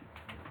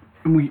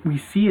 And we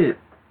see it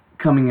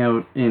coming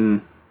out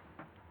in,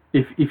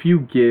 if we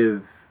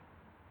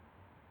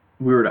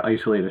were to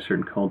isolate a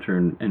certain culture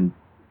and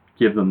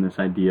give them this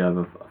idea of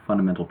a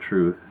fundamental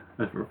truth,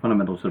 or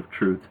fundamentals of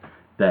truth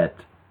that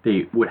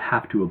they would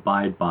have to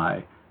abide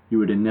by, you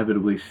would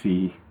inevitably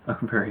see a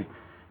very,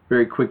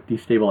 very quick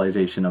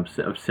destabilization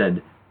of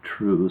said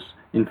truths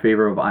in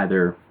favor of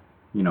either,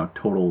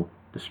 total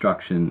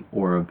destruction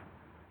or of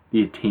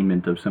the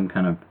attainment of some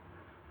kind of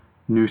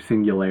new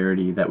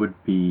singularity that would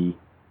be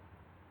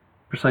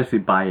precisely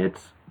by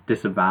its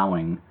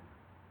disavowing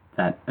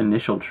that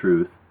initial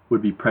truth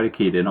would be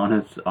predicated on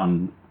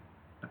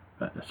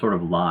a sort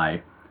of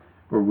lie,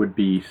 or would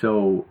be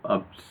so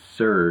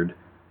absurd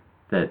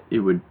that it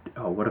would,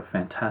 what a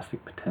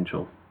fantastic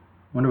potential.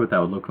 I wonder what that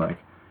would look like.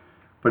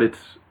 But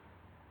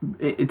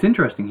it's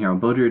interesting here. When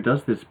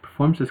Baudrillard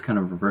performs this kind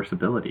of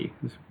reversibility,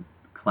 this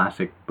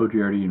classic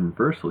Baudrillardian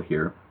reversal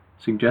here,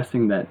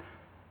 suggesting that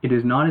it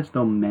is not as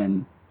though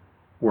men,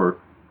 so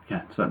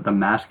the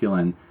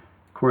masculine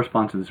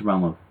corresponds to this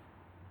realm of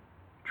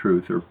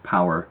truth or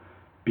power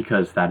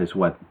because that is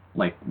what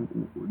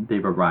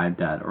they've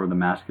arrived at, or the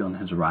masculine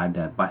has arrived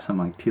at by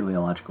some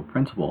teleological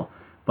principle,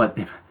 but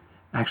they've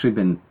actually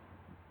been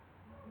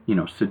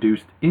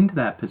seduced into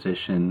that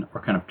position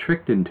or kind of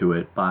tricked into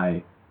it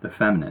by the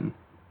feminine,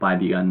 by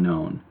the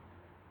unknown,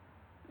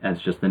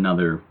 as just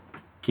another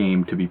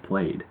game to be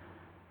played.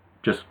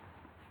 I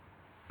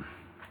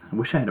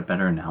wish I had a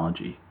better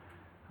analogy.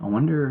 I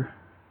wonder,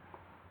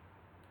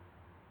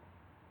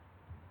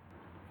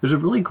 there's a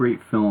really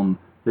great film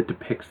that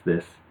depicts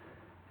this.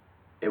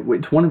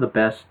 It's one of the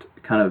best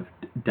kind of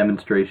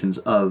demonstrations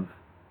of,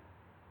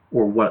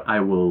 or what I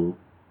will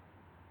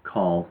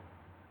call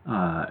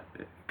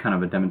kind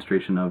of a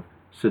demonstration of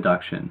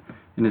seduction.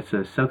 And it's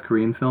a South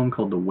Korean film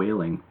called The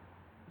Wailing.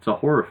 It's a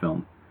horror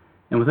film.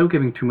 And without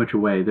giving too much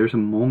away, there's a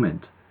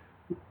moment,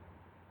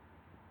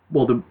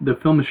 the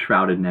film is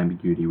shrouded in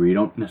ambiguity where you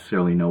don't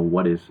necessarily know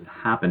what is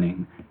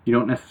happening. You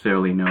don't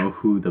necessarily know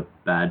who the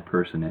bad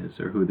person is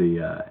or who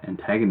the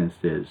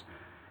antagonist is.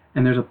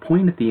 And there's a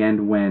point at the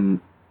end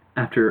when,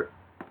 after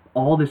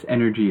all this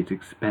energy is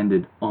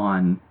expended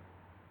on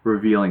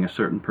revealing a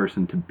certain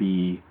person to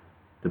be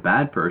the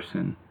bad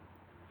person,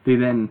 they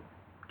then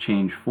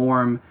change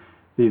form,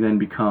 they then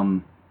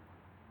become,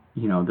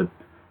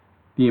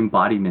 the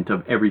embodiment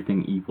of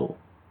everything evil,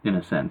 in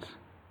a sense.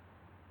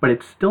 But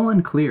it's still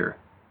unclear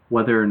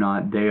whether or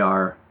not they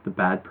are the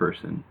bad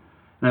person.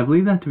 And I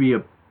believe that to be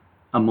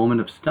a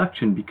moment of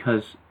seduction,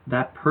 because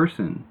that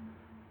person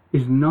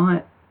is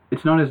not,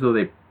 it's not as though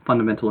they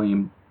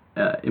fundamentally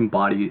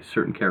embody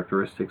certain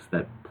characteristics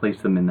that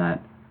place them in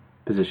that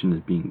position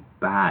as being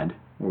bad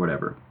or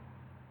whatever.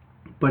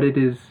 But it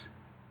is,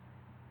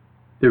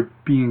 they're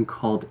being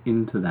called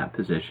into that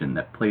position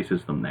that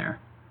places them there.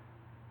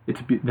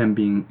 It's them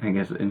being, I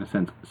guess, in a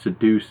sense,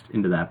 seduced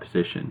into that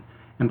position.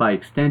 And by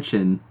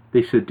extension,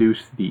 they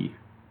seduce the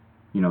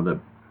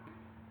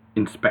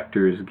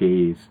inspector's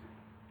gaze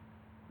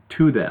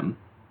to them.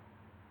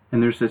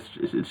 And there's this,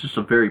 it's just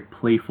a very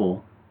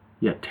playful,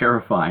 yet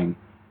terrifying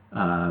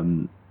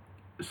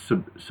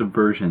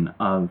subversion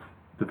of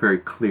the very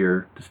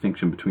clear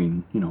distinction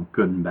between,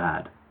 good and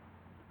bad,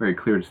 very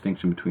clear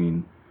distinction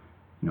between,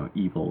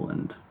 evil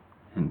and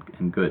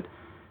good.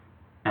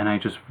 And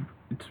it's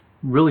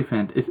really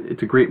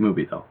it's a great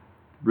movie though.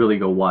 Really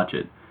go watch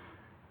it.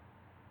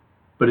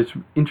 But it's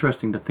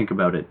interesting to think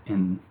about it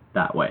in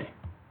that way.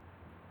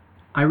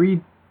 I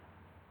read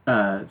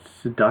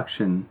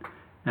seduction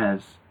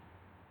as,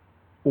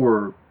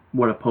 or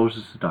what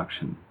opposes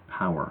seduction,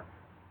 power,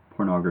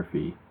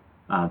 pornography,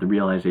 the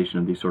realization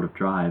of these sort of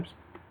drives.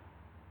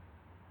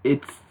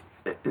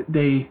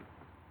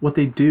 What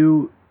they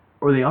do,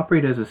 or they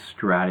operate as a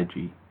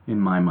strategy, in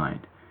my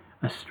mind,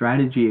 a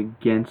strategy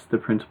against the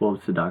principle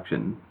of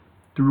seduction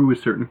through a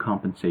certain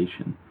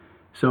compensation.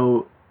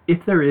 So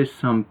if there is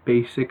some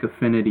basic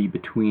affinity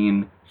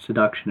between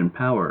seduction and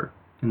power,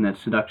 and that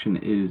seduction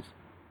is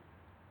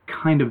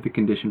kind of the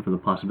condition for the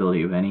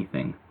possibility of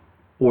anything,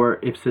 or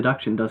if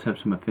seduction does have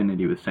some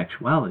affinity with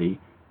sexuality,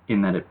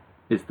 in that it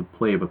is the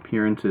play of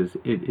appearances,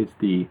 it's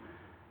the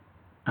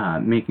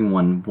making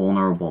one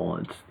vulnerable,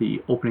 it's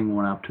the opening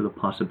one up to the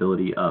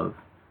possibility of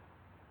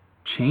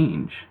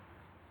change,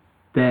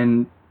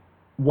 then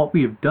what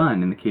we have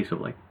done in the case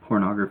of like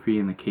pornography,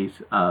 in the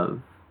case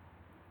of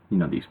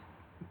these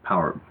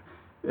power,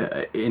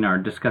 in our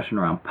discussion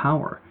around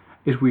power,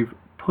 is we've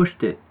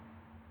pushed it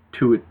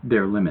to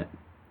their limit,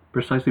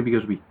 precisely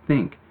because we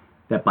think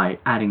that by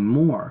adding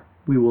more,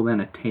 we will then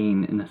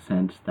attain, in a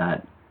sense,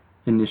 that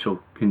initial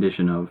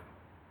condition of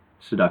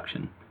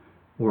seduction,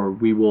 or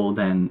we will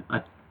then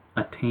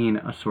attain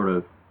a sort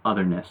of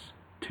otherness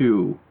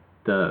to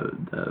the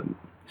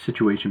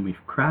situation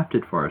we've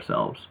crafted for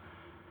ourselves,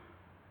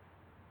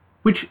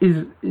 which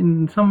is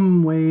in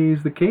some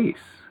ways the case.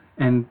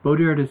 And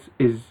Baudrillard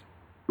is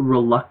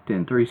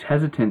reluctant, or he's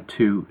hesitant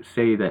to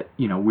say that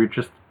we're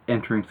just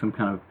entering some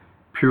kind of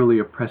purely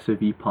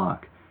oppressive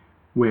epoch,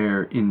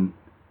 where in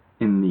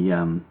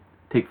the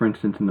take for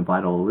instance in The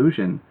Vital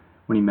Illusion,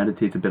 when he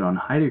meditates a bit on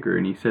Heidegger,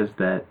 and he says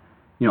that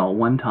at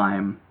one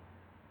time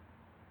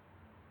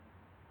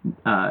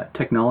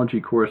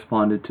technology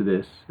corresponded to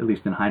this, at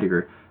least in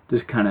Heidegger,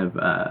 this kind of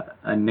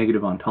a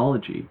negative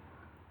ontology.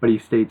 But he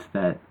states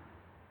that,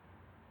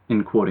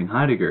 in quoting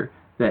Heidegger,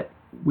 that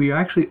we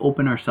actually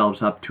open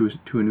ourselves up to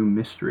a new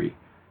mystery,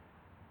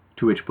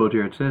 to which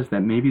Baudrillard says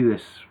that maybe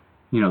this,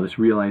 this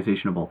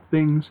realization of all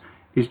things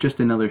is just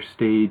another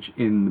stage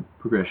in the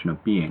progression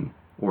of being,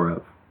 or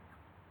of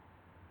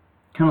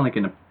kind of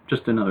like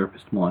just another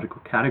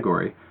epistemological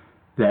category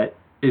that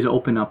is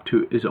open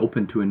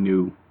to a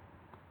new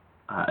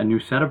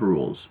set of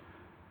rules,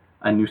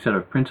 a new set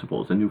of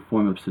principles, a new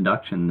form of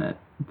seduction that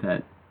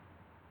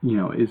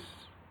is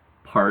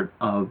part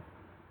of,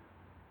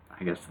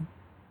 I guess,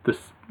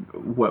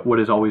 what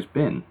has always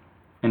been,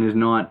 and is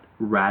not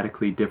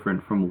radically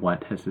different from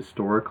what has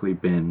historically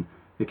been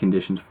the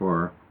conditions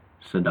for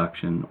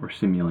seduction or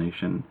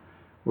simulation,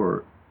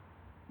 or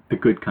the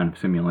good kind of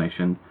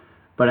simulation,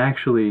 but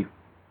actually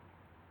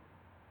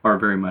are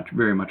very much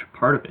a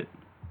part of it.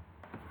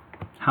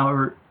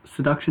 However,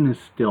 seduction is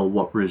still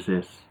what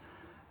resists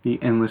the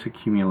endless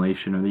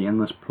accumulation or the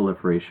endless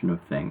proliferation of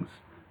things.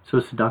 So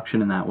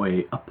seduction in that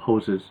way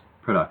opposes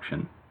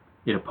production.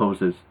 It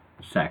opposes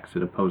sex.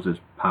 It opposes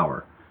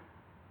power.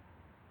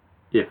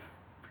 If,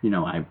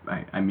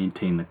 I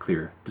maintain the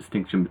clear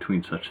distinction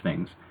between such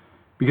things.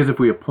 Because if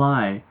we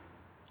apply,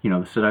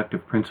 the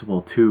seductive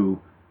principle to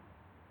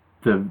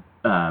the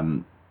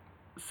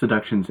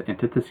seduction's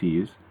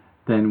antitheses,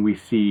 then we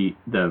see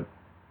the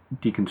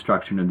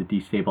deconstruction or the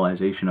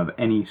destabilization of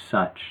any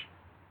such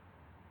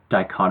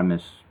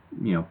dichotomous,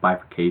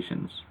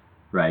 bifurcations,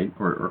 right?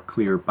 Or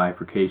clear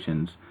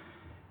bifurcations,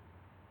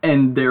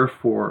 and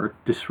therefore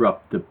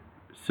disrupt the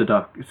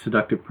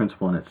seductive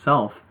principle in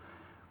itself,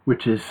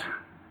 which is,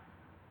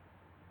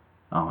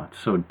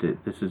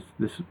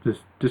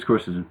 this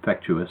discourse is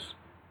infectious.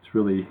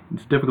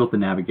 It's difficult to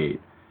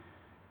navigate,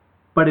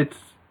 but it's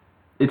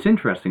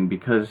interesting,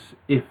 because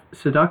if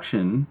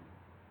seduction,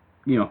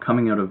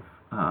 coming out of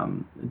a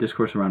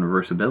discourse around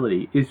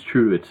reversibility, is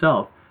true to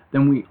itself,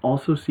 then we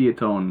also see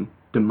its own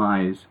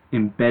demise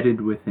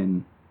embedded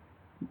within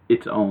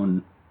its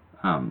own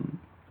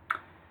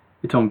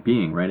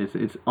being, right?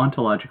 It's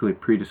ontologically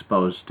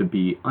predisposed to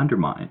be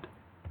undermined.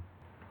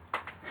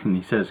 And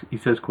he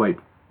says quite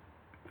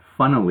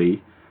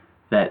funnily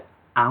that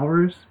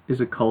ours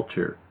is a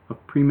culture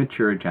of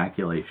premature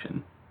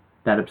ejaculation.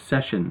 That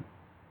obsession,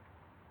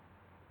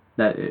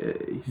 that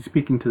he's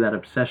speaking to that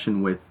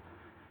obsession with,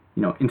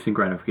 instant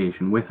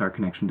gratification, with our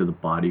connection to the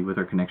body, with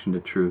our connection to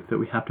truth, that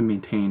we have to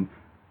maintain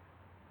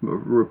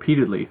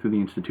repeatedly through the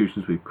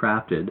institutions we've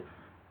crafted,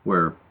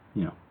 where,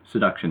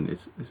 seduction is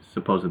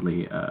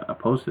supposedly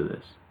opposed to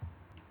this.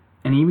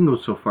 And he even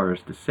goes so far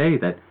as to say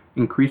that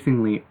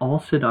increasingly all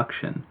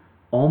seduction,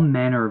 all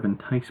manner of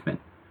enticement,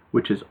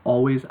 which is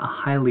always a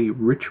highly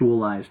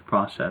ritualized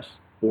process,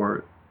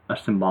 or a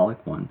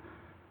symbolic one,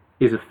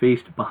 is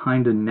effaced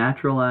behind a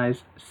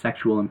naturalized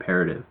sexual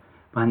imperative,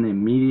 behind the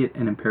immediate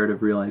and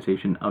imperative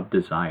realization of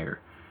desire,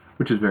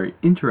 which is very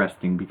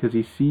interesting, because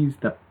he sees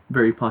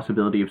very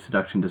possibility of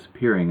seduction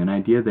disappearing, an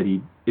idea that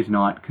he is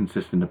not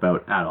consistent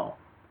about at all.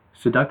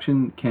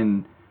 Seduction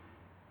can,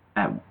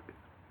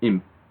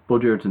 in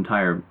Baudrillard's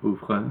entire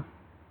oeuvre,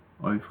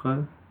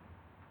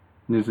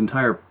 in his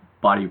entire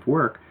body of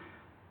work,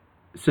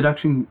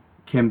 seduction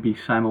can be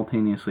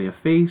simultaneously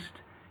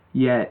effaced,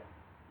 yet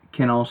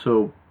can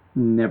also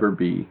never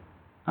be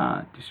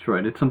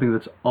destroyed. It's something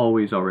that's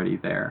always already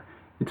there.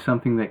 It's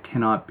something that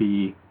cannot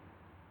be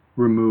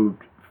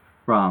removed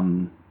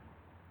from,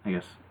 I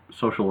guess,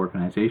 social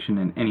organization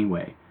in any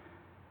way.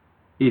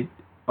 It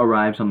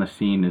arrives on the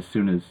scene as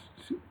soon as,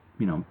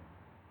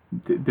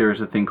 there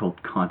is a thing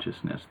called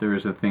consciousness. There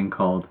is a thing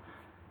called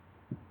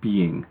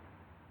being.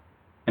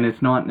 And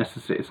it's not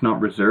it's not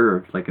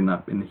reserved, like in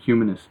the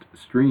humanist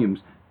streams,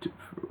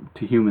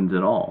 to humans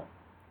at all.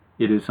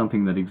 It is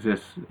something that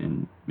exists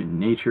in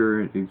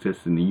nature, it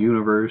exists in the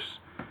universe,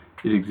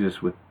 it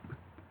exists with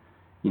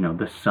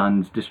the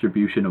sun's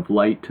distribution of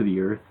light to the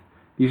earth.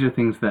 These are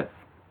things that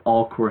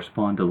all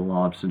correspond to the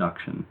law of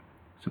seduction,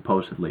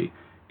 supposedly,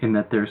 in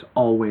that there's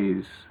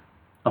always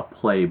a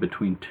play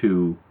between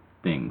two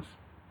things.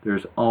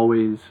 There's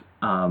always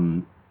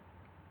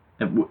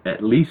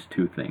at least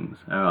two things.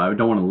 I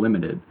don't want to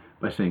limit it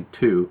by saying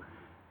two,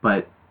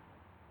 but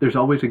there's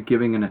always a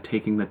giving and a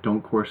taking that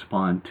don't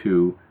correspond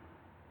to,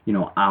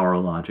 our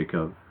logic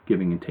of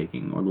giving and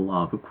taking, or the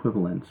law of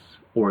equivalence,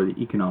 or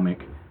the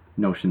economic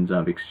notions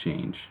of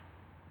exchange.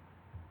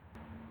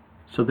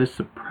 So this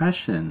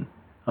suppression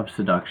of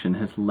seduction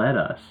has led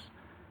us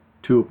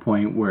to a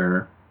point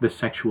where the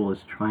sexual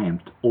has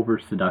triumphed over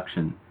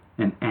seduction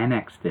and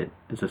annexed it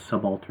as a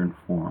subaltern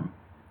form,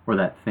 or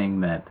that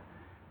thing that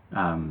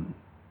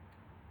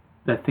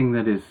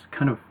is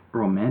kind of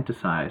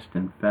romanticized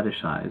and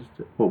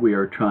fetishized, what we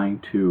are trying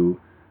to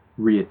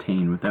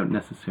reattain without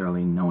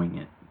necessarily knowing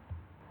it.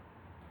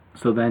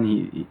 So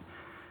then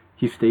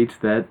he states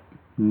that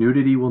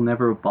nudity will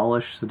never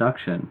abolish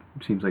seduction,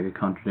 which seems like a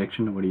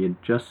contradiction to what he had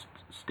just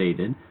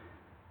stated.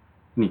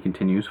 And he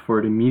continues, for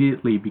it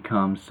immediately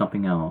becomes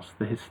something else,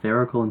 the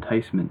hysterical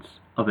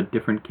enticements of a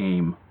different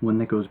game, one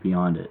that goes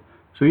beyond it.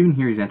 So even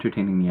here he's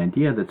entertaining the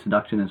idea that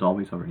seduction is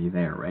always already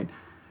there, right?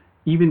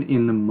 Even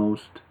in the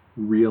most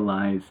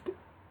realized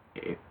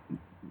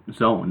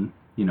zone,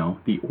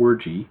 the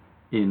orgy,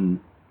 in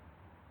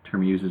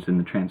term he uses in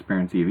The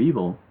Transparency of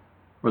Evil,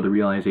 or the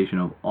realization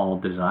of all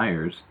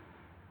desires,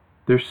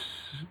 there's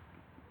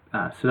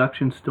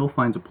seduction still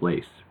finds a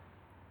place.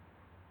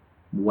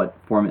 What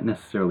form it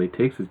necessarily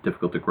takes is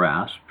difficult to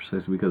grasp,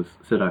 precisely because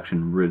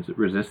seduction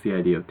resists the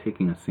idea of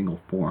taking a single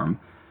form.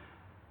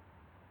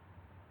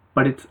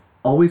 But it's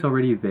always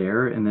already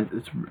there, and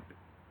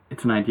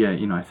it's an idea,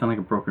 I sound like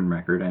a broken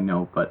record, I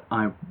know, but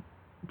I'm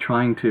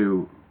trying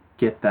to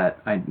get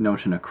that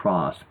notion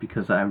across,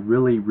 because I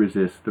really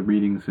resist the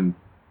readings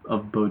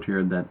of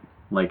Baudrillard that,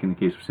 like in the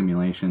case of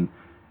Simulation,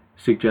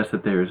 suggest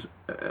that there's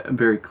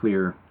very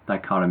clear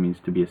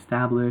dichotomies to be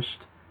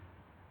established,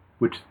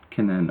 which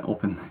can then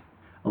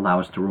allow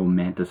us to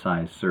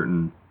romanticize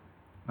certain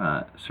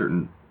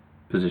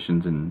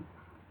positions in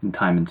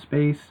time and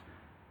space,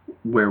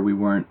 where we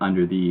weren't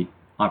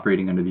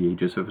operating under the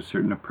aegis of a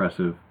certain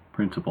oppressive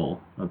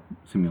principle of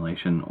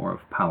simulation or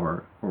of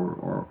power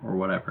or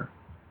whatever.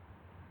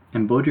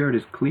 And Baudrillard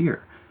is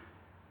clear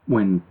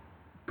when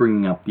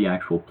bringing up the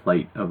actual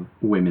plight of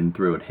women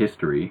throughout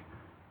history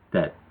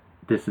that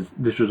this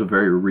was a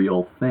very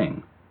real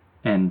thing.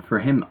 And for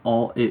him,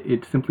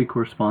 it simply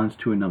corresponds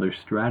to another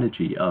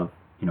strategy of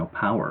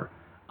power,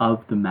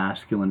 of the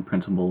masculine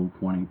principle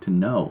of wanting to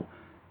know,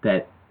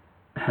 that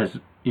has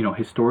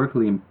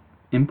historically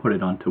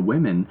inputted onto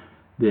women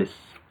this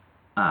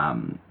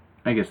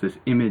this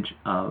image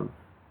of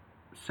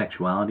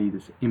sexuality,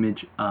 this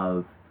image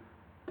of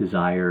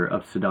desire,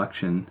 of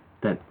seduction,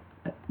 that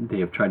they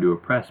have tried to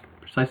oppress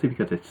precisely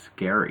because it's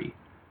scary.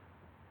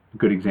 A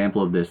good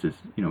example of this is,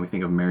 we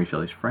think of Mary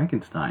Shelley's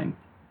Frankenstein,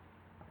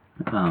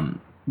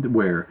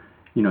 where,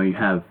 you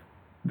have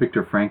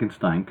Victor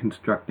Frankenstein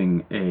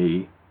constructing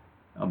a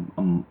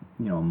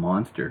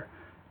monster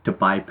to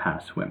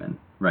bypass women,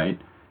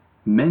 right?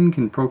 Men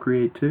can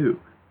procreate too.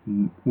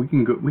 We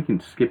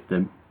can skip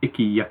the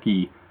icky,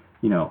 yucky,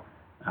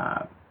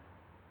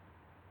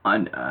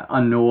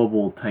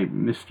 unknowable type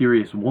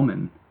mysterious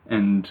woman,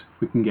 and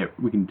we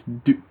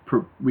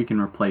can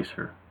replace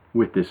her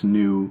with this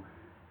new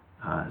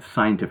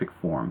scientific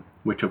form,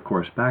 which of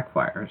course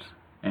backfires.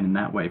 And in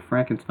that way,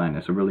 Frankenstein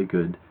is a really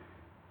good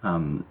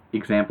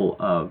example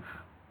of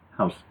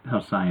how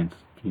science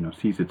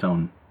sees its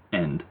own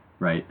end,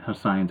 right? How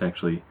science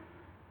actually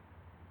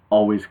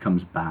always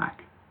comes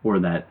back, or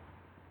that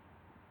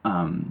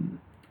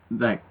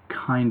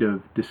kind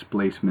of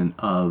displacement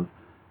of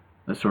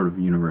a sort of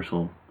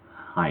universal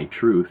high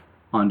truth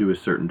onto a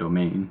certain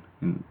domain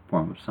in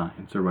form of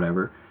science or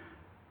whatever,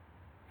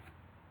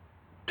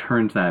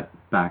 turns that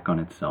back on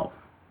itself.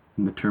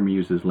 And the term he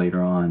uses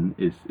later on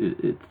is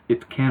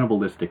its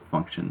cannibalistic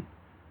function.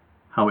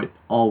 How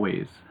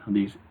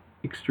these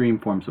extreme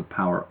forms of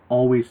power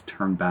always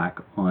turn back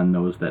on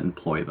those that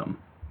employ them.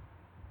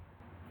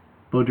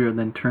 Baudrillard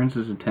then turns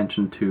his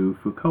attention to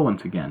Foucault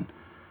once again,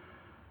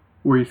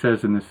 where he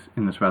says in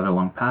this rather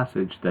long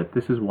passage that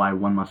this is why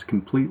one must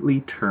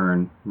completely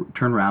turn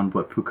around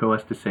what Foucault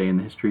has to say in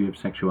the History of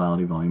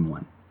Sexuality, Volume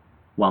 1,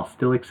 while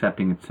still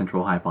accepting its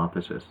central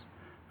hypothesis.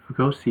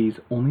 Foucault sees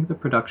only the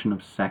production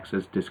of sex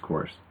as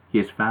discourse. He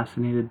is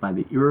fascinated by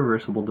the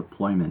irreversible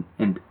deployment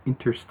and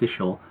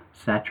interstitial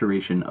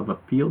saturation of a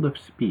field of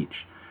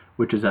speech,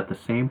 which is at the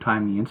same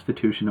time the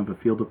institution of a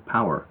field of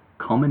power,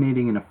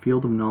 culminating in a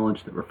field of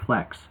knowledge that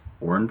reflects,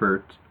 or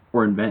inverts,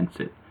 or invents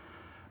it.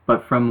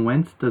 But from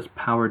whence does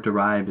power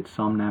derive its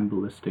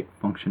somnambulistic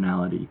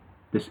functionality,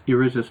 this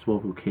irresistible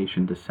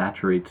vocation to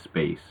saturate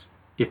space,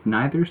 if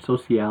neither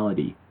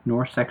sociality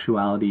nor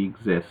sexuality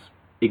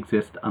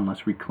exist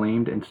unless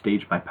reclaimed and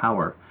staged by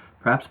power?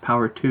 Perhaps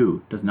power,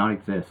 too, does not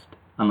exist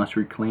unless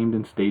reclaimed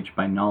and staged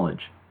by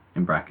knowledge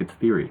 (in brackets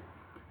theory),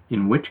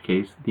 in which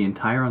case the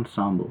entire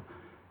ensemble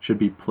should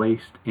be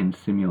placed in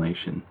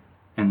simulation,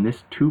 and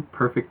this too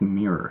perfect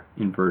mirror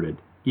inverted,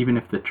 even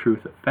if the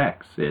truth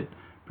effects it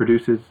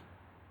produces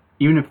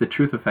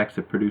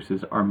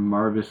are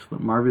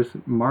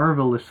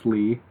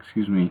marvelously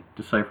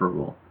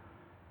decipherable.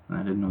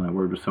 I didn't know that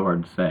word was so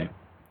hard to say.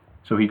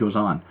 So he goes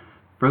on.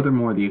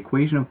 Furthermore, the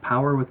equation of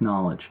power with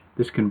knowledge,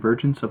 this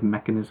convergence of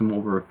mechanism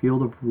over a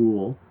field of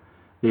rule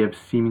they have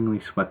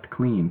seemingly swept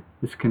clean,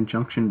 this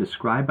conjunction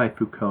described by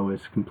Foucault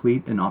as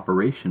complete and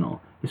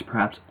operational, is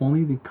perhaps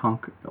only the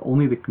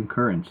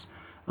concurrence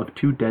of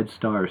two dead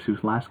stars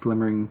whose last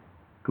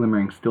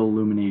glimmerings still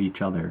illuminate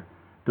each other,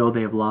 though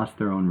they have lost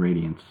their own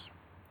radiance.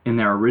 In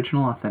their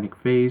original authentic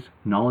phase,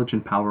 knowledge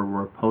and power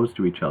were opposed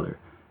to each other,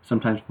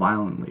 sometimes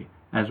violently,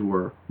 as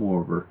were,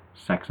 moreover,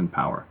 sex and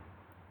power.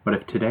 But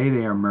if today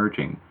they are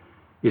merging,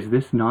 is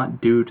this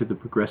not due to the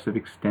progressive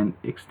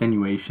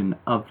extenuation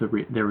of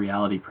their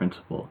reality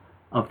principle,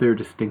 of their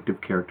distinctive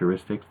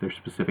characteristics, their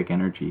specific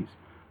energies?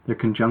 Their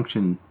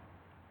conjunction,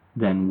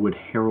 then, would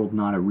herald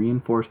not a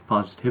reinforced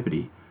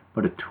positivity,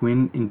 but a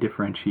twin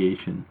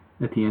indifferentiation,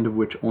 at the end of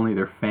which only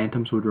their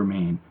phantoms would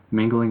remain,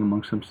 mingling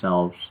amongst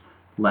themselves,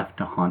 left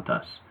to haunt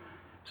us.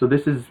 So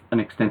this is an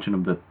extension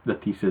of the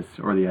thesis,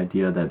 or the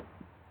idea that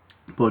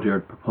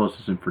Baudrillard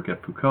proposes in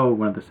Forget Foucault.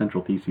 One of the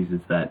central theses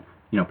is that,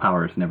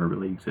 power has never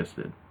really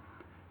existed,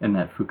 and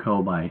that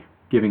Foucault, by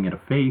giving it a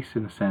face,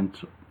 in a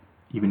sense,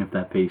 even if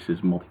that face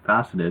is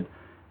multifaceted,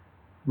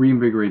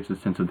 reinvigorates the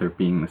sense of there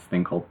being this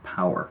thing called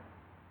power,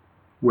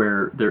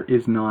 where there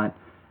is not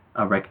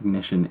a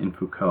recognition in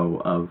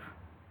Foucault of,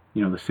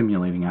 the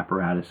simulating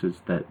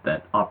apparatuses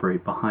that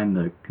operate behind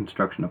the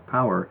construction of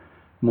power.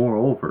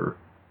 Moreover,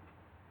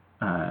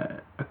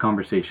 a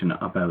conversation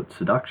about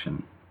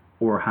seduction,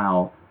 or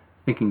how,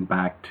 thinking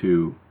back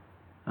to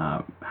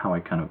how I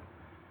kind of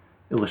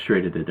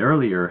illustrated it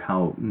earlier,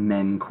 how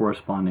men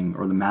corresponding,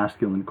 or the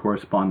masculine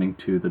corresponding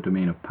to the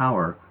domain of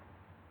power,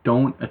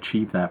 don't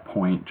achieve that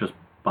point just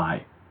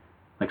by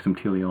some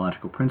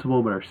teleological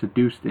principle, but are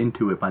seduced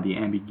into it by the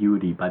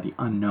ambiguity, by the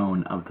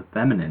unknown of the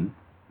feminine.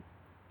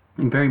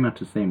 In very much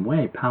the same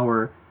way,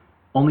 power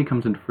only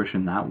comes into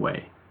fruition that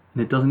way,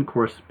 and it doesn't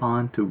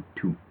correspond to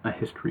a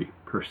history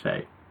per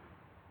se.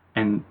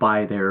 And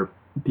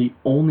the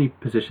only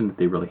position that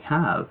they really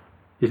have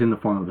is in the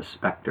form of a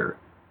specter,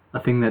 a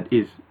thing that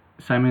is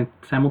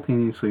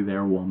simultaneously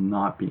there while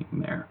not being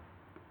there.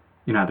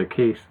 In either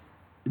case,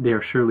 they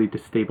are surely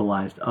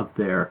destabilized of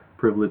their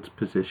privileged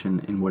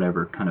position in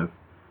whatever kind of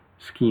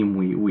scheme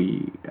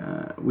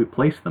we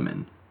place them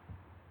in.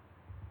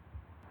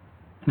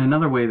 And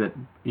another way that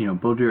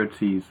Baudrillard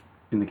sees,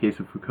 in the case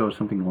of Foucault,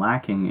 something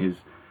lacking is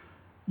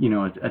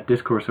a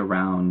discourse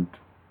around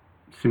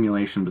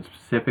simulation, but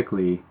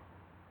specifically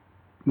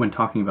when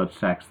talking about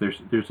sex,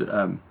 there's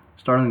a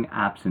startling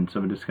absence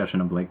of a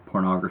discussion of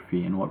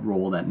pornography and what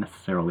role that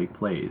necessarily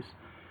plays.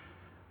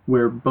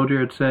 Where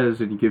Baudrillard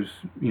says, and he gives,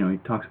 he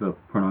talks about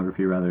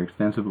pornography rather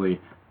extensively,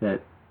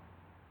 that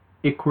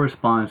it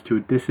corresponds to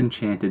a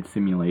disenchanted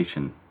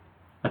simulation,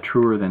 a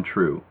truer than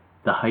true,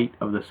 the height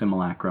of the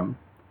simulacrum,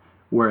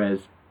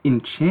 whereas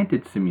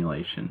enchanted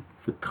simulation,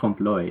 the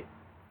trompe-l'oeil,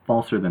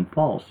 falser than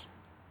false,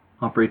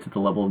 operates at the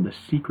level of the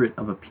secret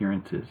of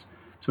appearances.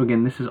 So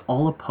again, this is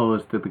all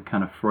opposed to the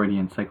kind of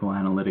Freudian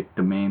psychoanalytic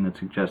domain that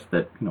suggests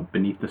that,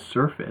 beneath the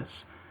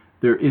surface,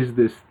 there is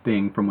this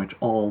thing from which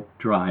all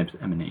drives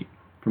emanate,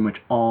 from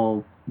which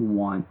all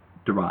want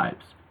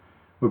derives.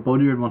 What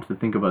Baudrillard wants to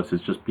think of us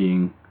as just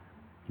being,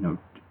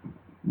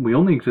 we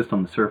only exist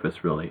on the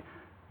surface, really.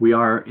 We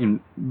are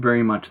in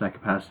very much that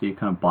capacity, a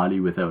kind of body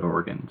without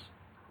organs.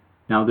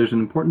 Now, there's an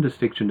important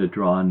distinction to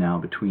draw now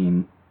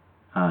between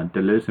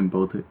Deleuze and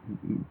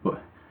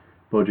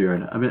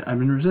Baudrillard. I've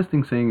been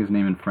resisting saying his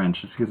name in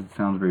French just because it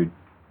sounds very,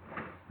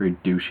 very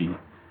douchey.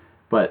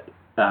 But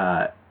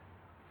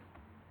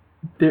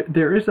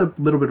there is a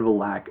little bit of a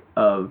lack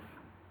of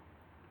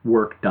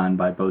work done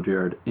by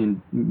Baudrillard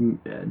in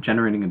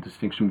generating a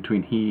distinction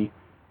between he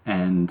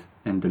and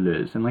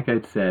Deleuze. And like I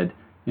had said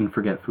in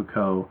Forget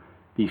Foucault,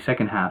 the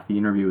second half, the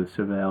interview with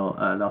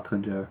Sylvain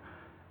Lartrenger,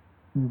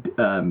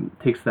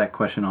 takes that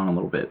question on a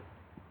little bit.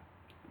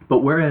 But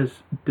whereas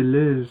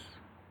Deleuze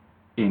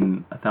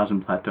in A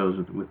Thousand Plateaus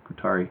with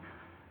Guattari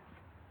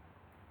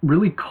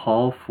really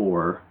call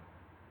for,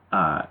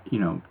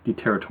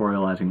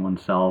 deterritorializing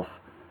oneself,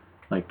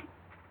 like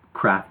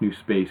craft new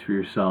space for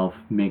yourself,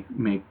 make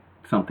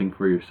something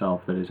for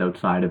yourself that is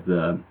outside of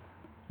the,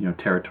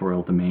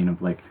 territorial domain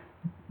of like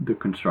the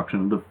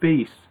construction of the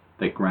face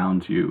that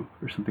grounds you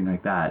or something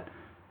like that,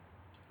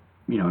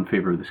 in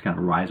favor of this kind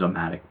of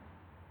rhizomatic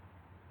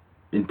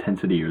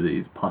intensity or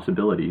these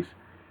possibilities.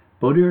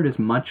 Baudrillard is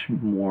much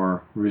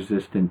more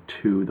resistant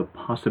to the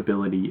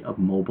possibility of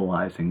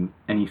mobilizing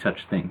any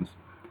such things,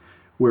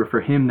 where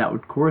for him that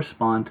would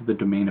correspond to the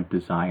domain of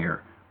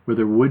desire, where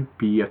there would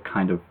be a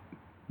kind of,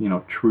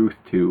 truth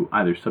to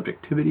either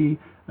subjectivity,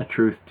 a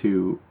truth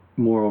to,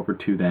 moreover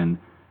to then,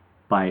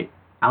 by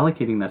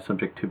allocating that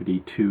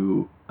subjectivity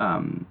to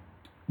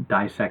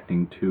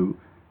dissecting, to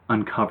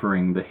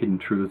uncovering the hidden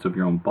truths of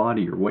your own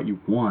body or what you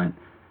want,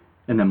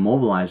 and then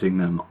mobilizing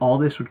them, all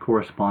this would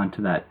correspond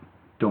to that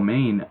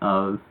domain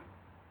of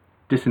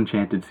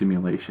disenchanted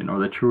simulation, or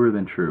the truer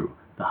than true,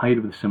 the height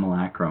of the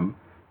simulacrum,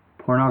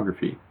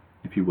 pornography,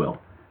 if you will.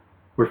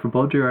 Where for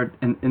Baudrillard,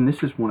 and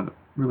this is one of the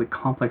really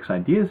complex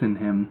ideas in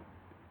him,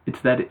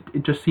 it's that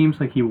it just seems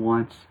like he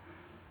wants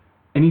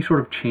any sort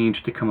of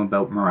change to come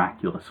about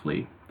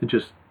miraculously, to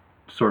just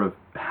sort of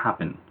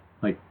happen,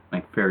 like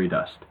fairy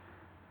dust.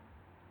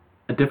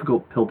 A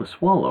difficult pill to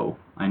swallow,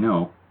 I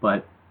know,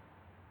 but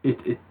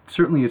it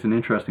certainly is an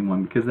interesting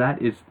one, because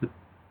that is the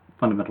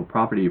fundamental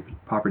property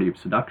of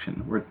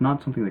seduction, where it's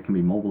not something that can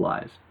be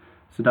mobilized.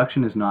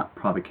 Seduction is not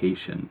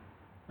provocation,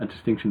 a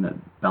distinction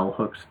that Bell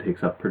Hooks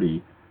takes up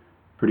pretty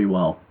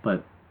well,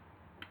 but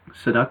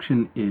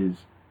seduction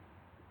is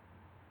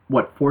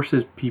what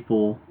forces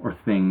people or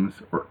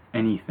things or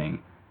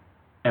anything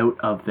out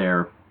of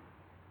their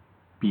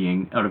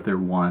being, out of their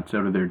wants,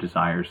 out of their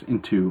desires,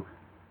 into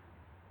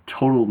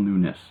total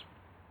newness,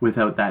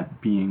 without that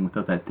being,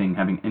 without that thing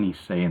having any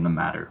say in the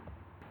matter.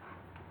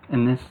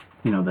 And this,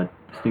 that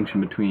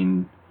distinction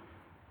between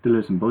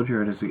Deleuze and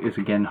Baudrillard is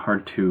again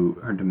hard to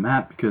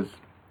map, because,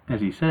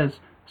 as he says,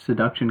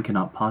 seduction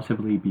cannot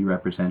possibly be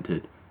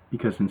represented,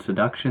 because in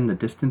seduction the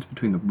distance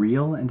between the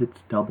real and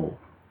its double,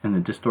 and the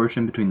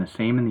distortion between the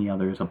same and the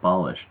other, is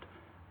abolished.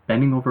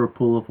 Bending over a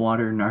pool of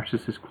water,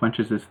 Narcissus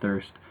quenches his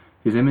thirst.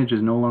 His image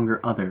is no longer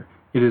other.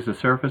 It is a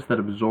surface that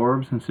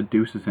absorbs and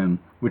seduces him,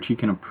 which he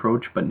can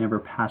approach but never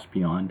pass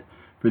beyond,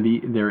 for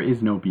there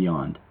is no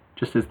beyond,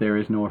 just as there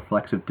is no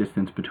reflexive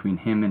distance between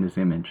him and his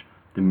image.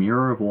 The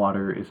mirror of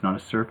water is not a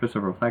surface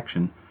of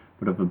reflection,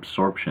 but of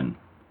absorption,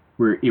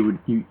 where you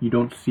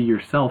don't see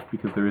yourself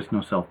because there is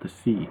no self to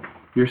see.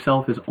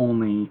 Yourself is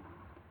only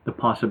the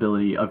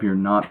possibility of your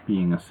not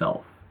being a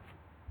self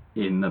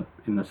in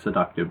the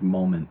seductive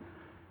moment,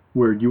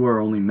 where you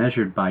are only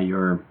measured by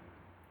your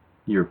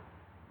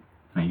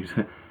I use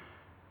it,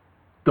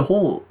 the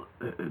whole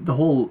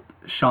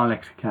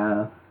champ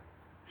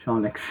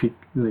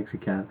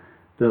lexical,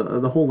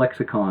 the whole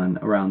lexicon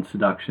around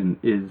seduction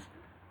is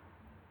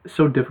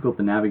so difficult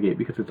to navigate,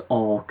 because it's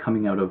all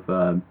coming out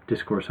of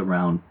discourse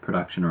around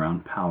production,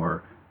 around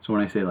power. So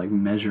when I say like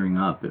measuring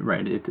up,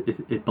 right,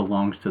 it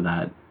belongs to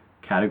that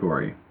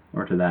category,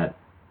 or to that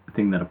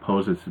thing that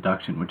opposes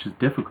seduction, which is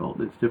difficult.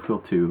 It's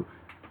difficult to,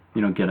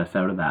 get us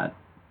out of that.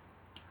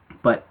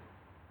 But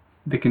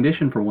the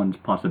condition for one's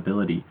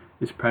possibility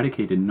is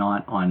predicated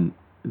not on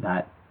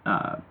that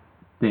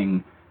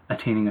thing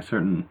attaining a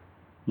certain,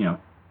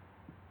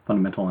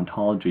 fundamental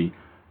ontology,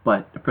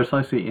 but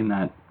precisely in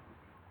that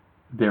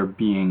they're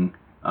being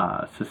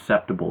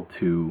susceptible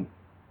to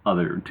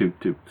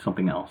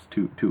something else,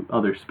 to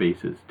other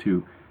spaces,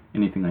 to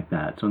anything like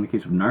that. So in the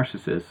case of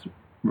Narcissus,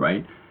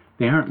 right,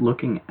 they aren't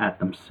looking at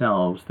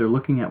themselves, they're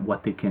looking at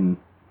what they can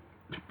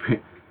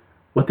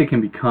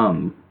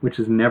become, which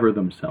is never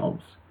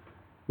themselves,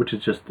 which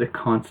is just a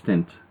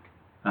constant,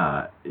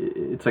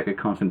 it's like a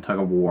constant tug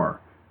of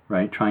war,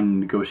 right, trying to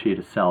negotiate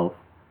a self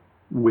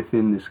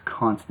within this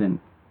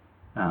constant,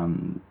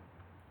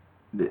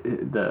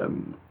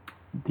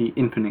 the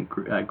infinite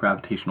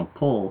gravitational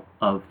pull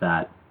of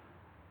that,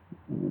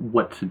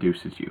 what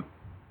seduces you.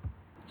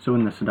 So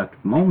in the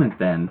seductive moment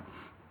then,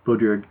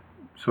 Baudrillard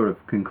sort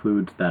of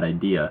concludes that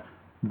idea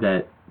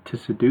that to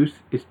seduce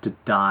is to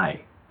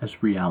die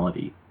as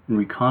reality and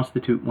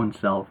reconstitute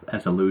oneself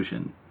as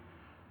illusion.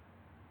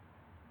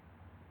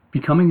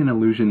 Becoming an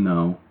illusion,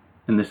 though,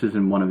 and this is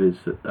in one of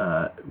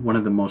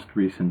the most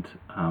recent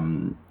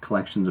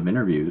collections of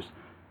interviews,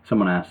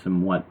 someone asks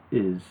him what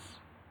does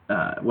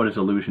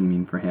illusion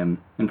mean for him,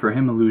 and for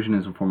him illusion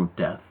is a form of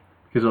death,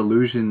 because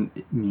illusion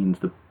means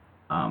the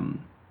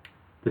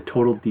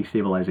total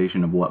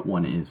destabilization of what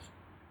one is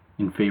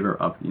in favor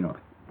of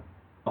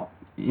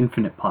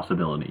infinite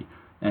possibility,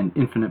 and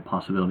infinite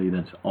possibility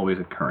that's always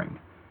occurring,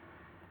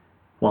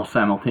 while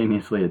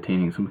simultaneously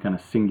attaining some kind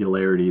of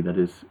singularity that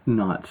is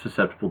not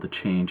susceptible to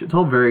change. It's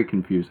all very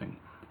confusing.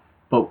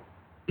 But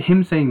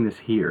him saying this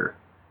here,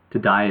 to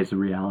die as a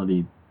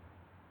reality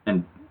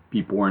and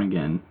be born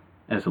again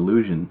as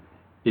illusion,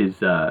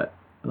 is I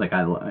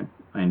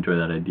enjoy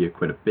that idea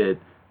quite a bit,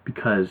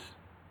 because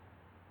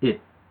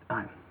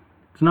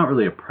it's not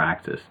really a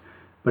praxis,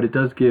 but it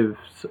does give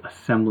a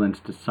semblance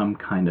to some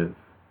kind of,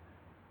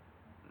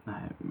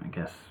 I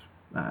guess,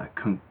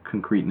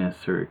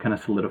 concreteness, or it kind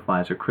of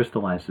solidifies or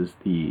crystallizes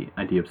the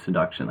idea of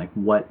seduction. Like,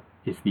 what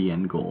is the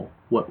end goal?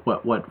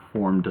 What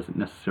form does it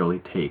necessarily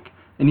take?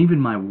 And even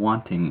my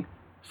wanting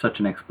such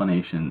an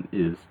explanation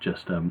is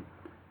just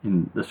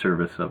in the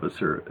service of a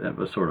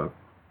sort of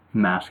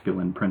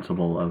masculine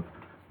principle of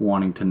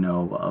wanting to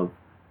know, of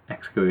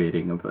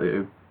excavating, of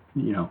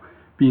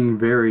being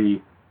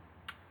very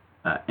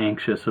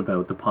anxious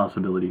about the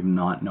possibility of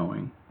not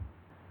knowing.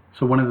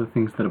 So one of the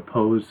things that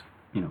oppose,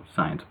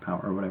 science,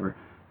 power, or whatever,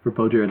 for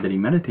Baudrillard that he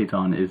meditates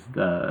on is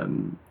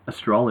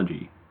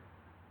astrology,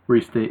 where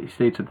he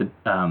states that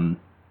the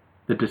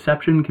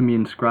deception can be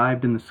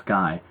inscribed in the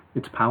sky.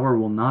 Its power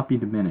will not be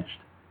diminished.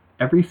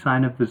 Every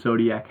sign of the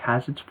zodiac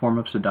has its form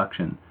of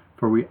seduction,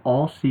 for we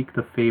all seek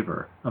the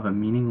favor of a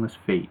meaningless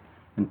fate,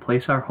 and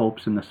place our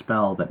hopes in the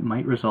spell that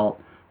might result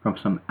from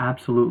some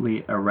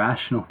absolutely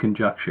irrational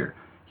conjuncture.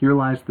 Here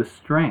lies the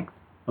strength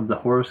of the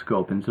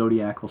horoscope and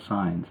zodiacal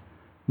signs.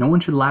 No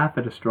one should laugh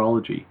at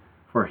astrology,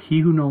 for he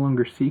who no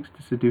longer seeks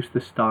to seduce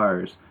the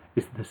stars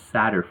is the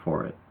sadder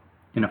for it.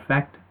 In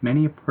effect,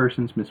 many a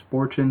person's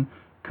misfortune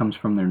comes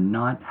from their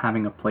not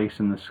having a place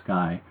in the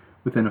sky,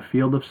 within a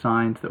field of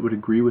signs that would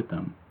agree with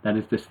them, that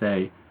is to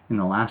say, in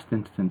the last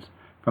instance,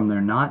 from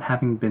their not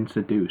having been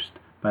seduced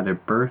by their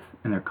birth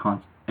and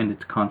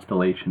its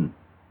constellation.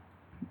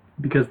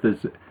 Because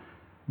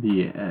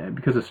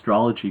because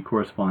astrology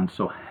corresponds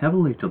so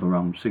heavily to the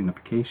realm of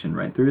signification,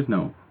 right? There is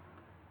no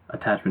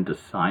attachment to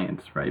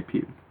science, right?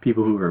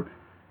 People who are,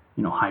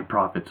 high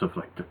prophets of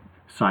like the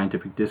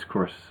scientific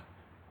discourse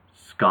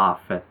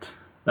scoff at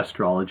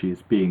astrology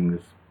as being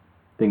this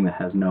thing that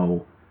has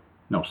no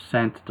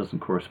sense, doesn't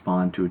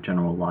correspond to a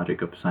general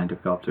logic of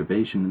scientific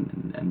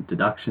observation and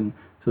deduction,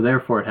 so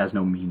therefore it has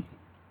no meaning.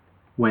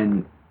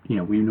 When,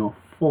 we know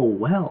full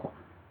well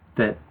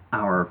that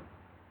our,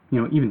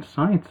 even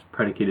science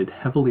predicated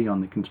heavily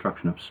on the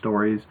construction of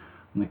stories,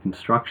 on the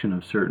construction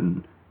of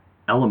certain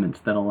elements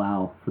that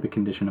allow for the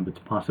condition of its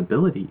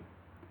possibility.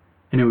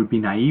 And it would be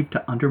naive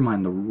to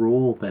undermine the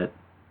role that,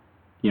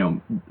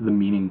 the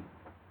meaning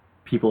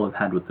people have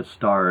had with the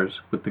stars,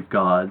 with the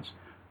gods,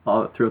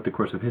 all throughout the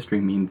course of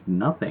history means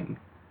nothing.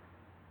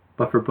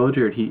 But for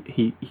Baudrillard,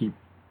 he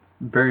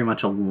very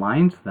much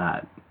aligns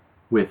that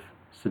with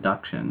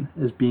seduction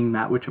as being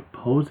that which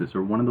opposes,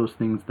 or one of those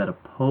things that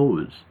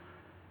oppose,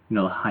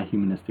 the high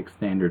humanistic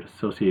standard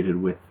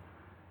associated with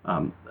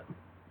a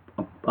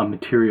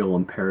material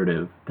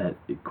imperative that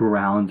it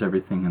grounds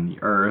everything in the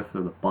earth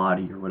or the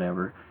body or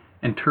whatever,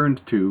 and turns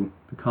to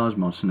the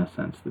cosmos in a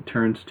sense, that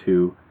turns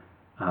to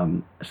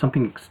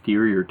something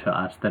exterior to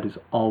us that is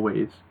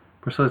always,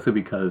 precisely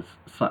because,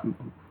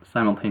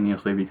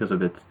 simultaneously because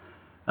of its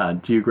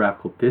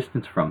geographical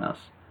distance from us,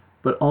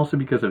 but also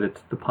because of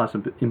its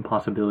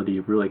impossibility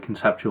of really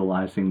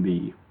conceptualizing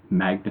the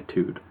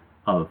magnitude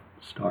of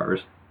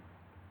stars.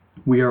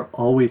 We are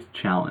always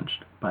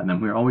challenged by them.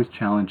 We are always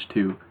challenged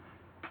to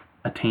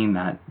attain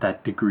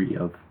that degree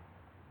of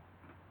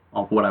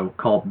what I would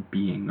call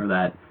being, or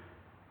that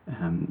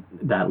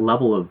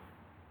level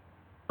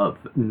of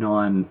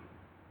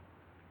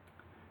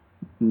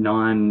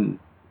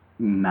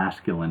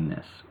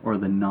non-masculineness, or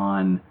the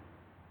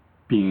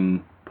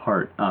non-being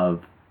part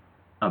of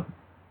a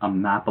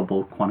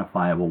mappable,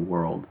 quantifiable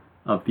world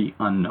of the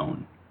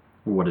unknown,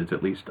 or what is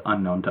at least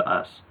unknown to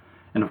us.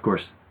 And of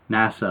course,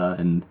 NASA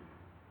and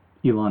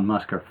Elon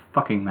Musk are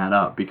fucking that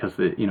up because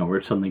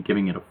we're suddenly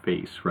giving it a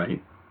face,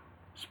 right?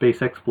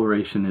 Space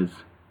exploration is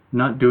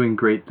not doing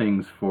great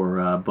things for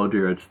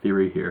Baudrillard's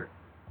theory here.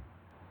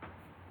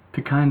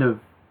 To kind of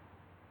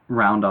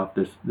round off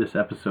this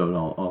episode,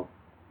 I'll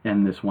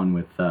end this one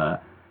with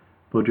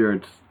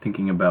Baudrillard's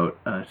thinking about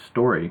a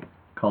story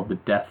called The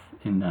Death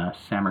in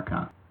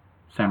Samarkand.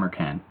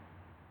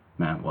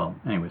 Well,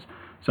 anyways.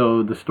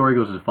 So the story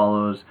goes as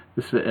follows.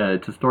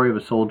 It's a story of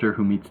a soldier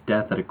who meets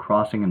death at a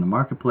crossing in the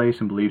marketplace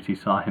and believes he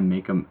saw him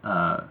make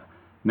a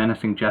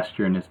menacing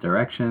gesture in his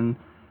direction.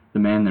 The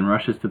man then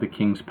rushes to the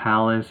king's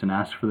palace and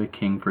asks for the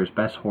king for his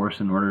best horse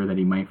in order that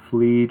he might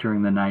flee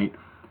during the night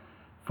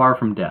far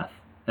from death,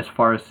 as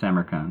far as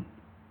Samarkand.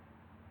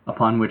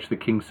 Upon which the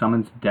king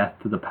summons Death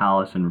to the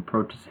palace and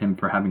reproaches him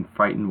for having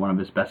frightened one of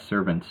his best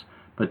servants.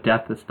 But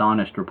Death,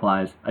 astonished,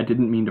 replies, "I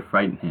didn't mean to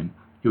frighten him.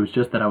 It was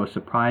just that I was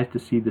surprised to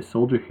see this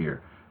soldier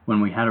here,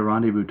 when we had a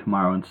rendezvous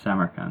tomorrow in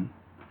Samarkand."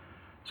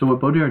 So what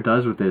Baudrillard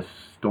does with this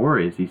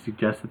story is he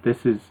suggests that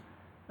this is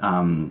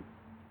a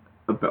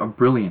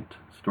brilliant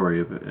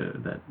story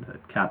that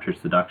captures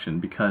seduction,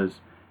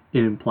 because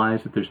it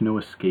implies that there's no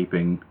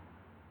escaping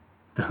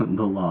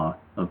the law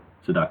of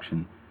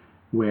seduction,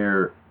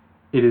 where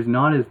it is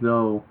not as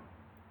though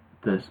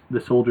the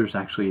soldier is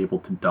actually able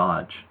to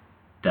dodge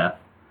death,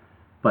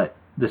 but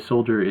the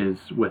soldier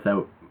is,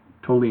 without,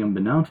 totally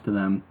unbeknownst to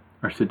them,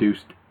 are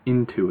seduced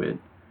into it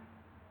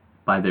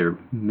by their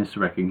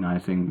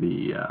misrecognizing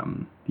the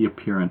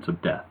appearance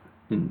of death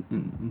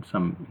in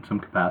some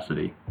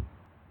capacity.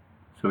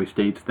 So he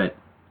states that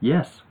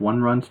yes,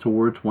 one runs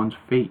towards one's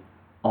fate,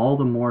 all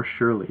the more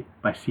surely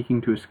by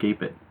seeking to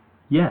escape it.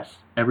 Yes,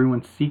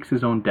 everyone seeks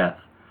his own death,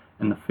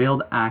 and the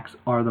failed acts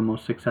are the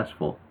most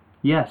successful.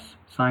 Yes,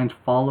 signs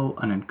follow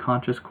an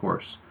unconscious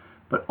course,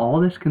 but all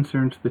this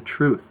concerns the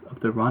truth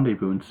of the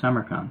rendezvous in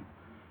Samarkand.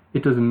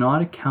 It does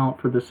not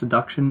account for the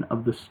seduction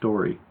of the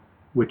story,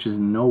 which is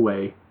in no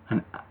way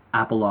an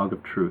apologue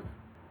of truth.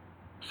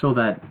 So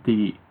that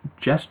the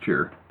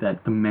gesture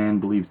that the man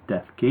believes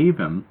death gave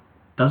him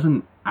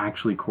doesn't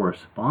actually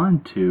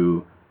correspond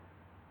to,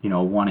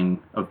 wanting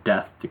of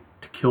death to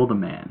kill the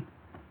man,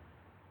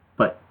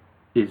 but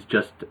is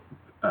just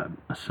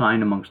a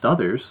sign amongst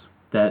others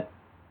that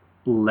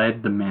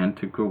led the man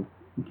to go,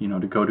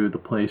 to go to the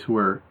place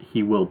where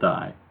he will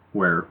die,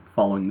 where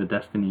following the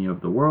destiny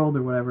of the world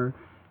or whatever,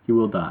 he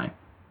will die.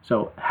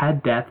 So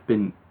had death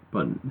been,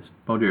 but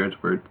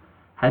Baudrillard's words,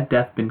 had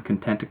death been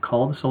content to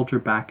call the soldier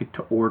back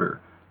into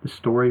order, the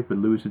story would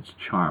lose its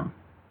charm.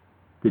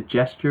 The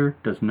gesture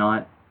does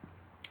not,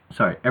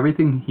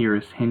 everything here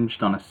is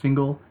hinged on a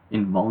single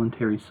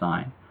involuntary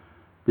sign.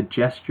 The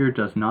gesture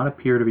does not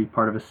appear to be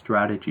part of a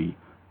strategy,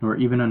 nor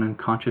even an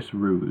unconscious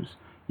ruse,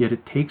 yet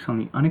it takes on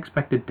the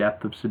unexpected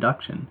depth of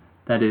seduction.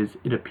 That is,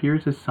 it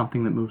appears as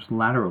something that moves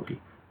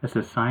laterally, as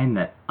a sign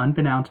that,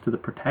 unbeknownst to the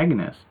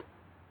protagonist,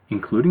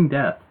 including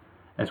death,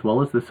 as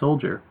well as the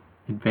soldier,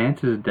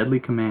 advances a deadly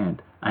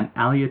command, an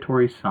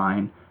aleatory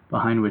sign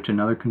behind which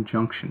another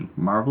conjunction,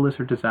 marvelous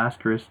or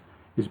disastrous,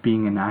 is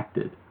being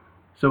enacted.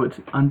 So it's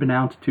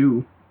unbeknownst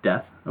to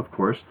death, of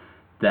course,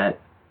 that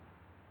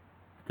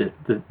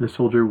the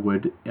soldier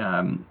would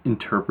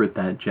interpret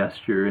that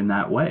gesture in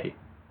that way.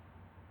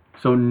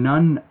 So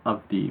none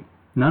of the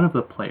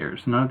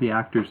players, none of the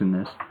actors in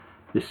this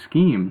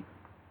scheme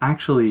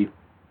actually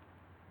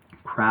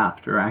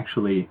craft or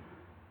actually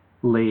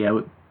lay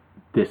out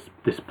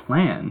this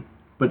plan,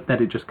 but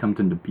that it just comes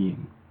into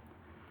being.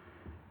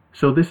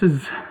 So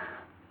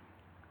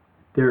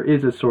there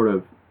is a sort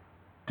of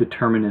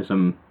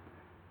determinism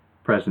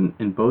present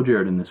in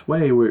Baudrillard in this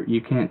way, where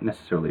you can't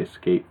necessarily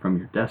escape from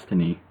your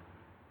destiny,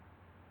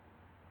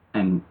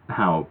 and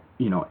how,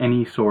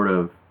 any sort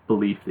of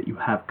belief that you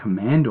have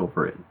command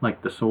over it,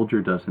 like the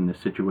soldier does in this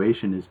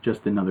situation, is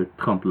just another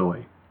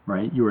trompe-l'oeil,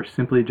 right? You are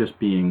simply just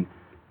being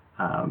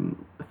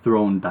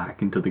thrown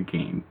back into the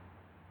game.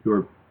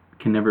 You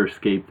can never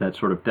escape that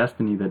sort of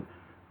destiny that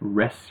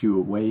wrests you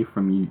away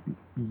from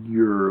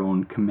your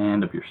own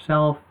command of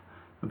yourself,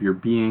 of your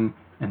being,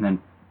 and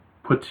then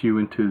puts you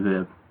into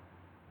the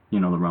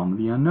realm of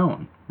the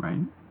unknown, right?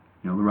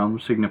 The realm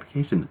of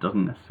signification that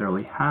doesn't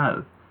necessarily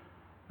have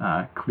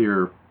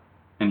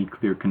any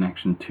clear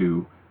connection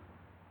to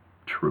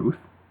truth,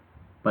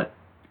 but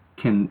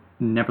can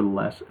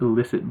nevertheless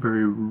elicit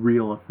very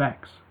real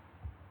effects.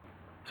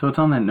 So it's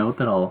on that note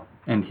that I'll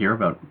end here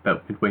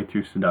about midway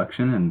through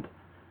Seduction,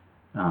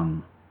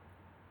 and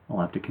I'll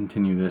have to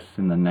continue this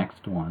in the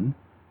next one,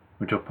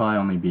 which will probably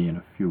only be in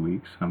a few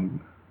weeks.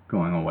 I'm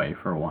going away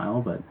for a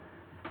while, but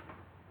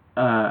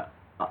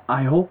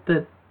I hope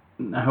that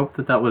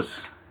was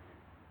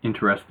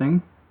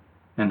interesting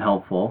and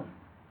helpful.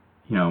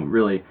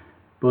 Really,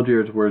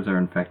 Baudrillard's words are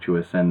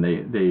infectious, and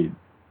they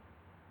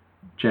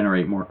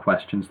generate more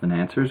questions than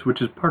answers,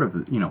 which is part of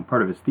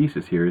his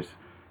thesis here. Is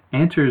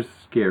answers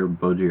scare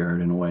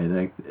Baudrillard in a way.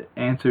 Like,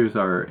 answers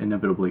are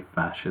inevitably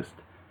fascist.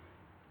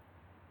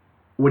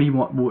 What do you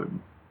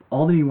want?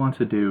 All that he wants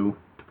to do,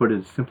 to put it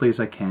as simply as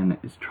I can,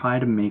 is try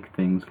to make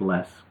things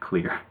less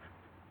clear.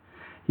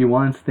 He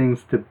wants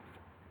things to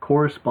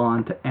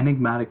correspond to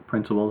enigmatic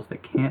principles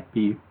that can't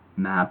be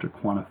mapped or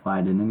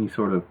quantified in any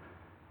sort of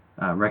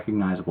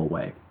recognizable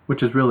way,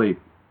 which is really,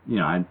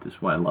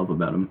 that's what I love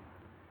about him.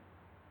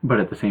 But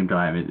at the same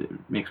time,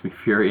 it makes me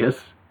furious.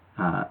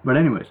 But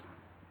anyways,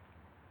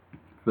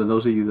 for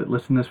those of you that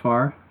listen this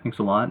far, thanks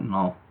a lot, and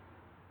I'll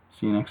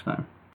see you next time.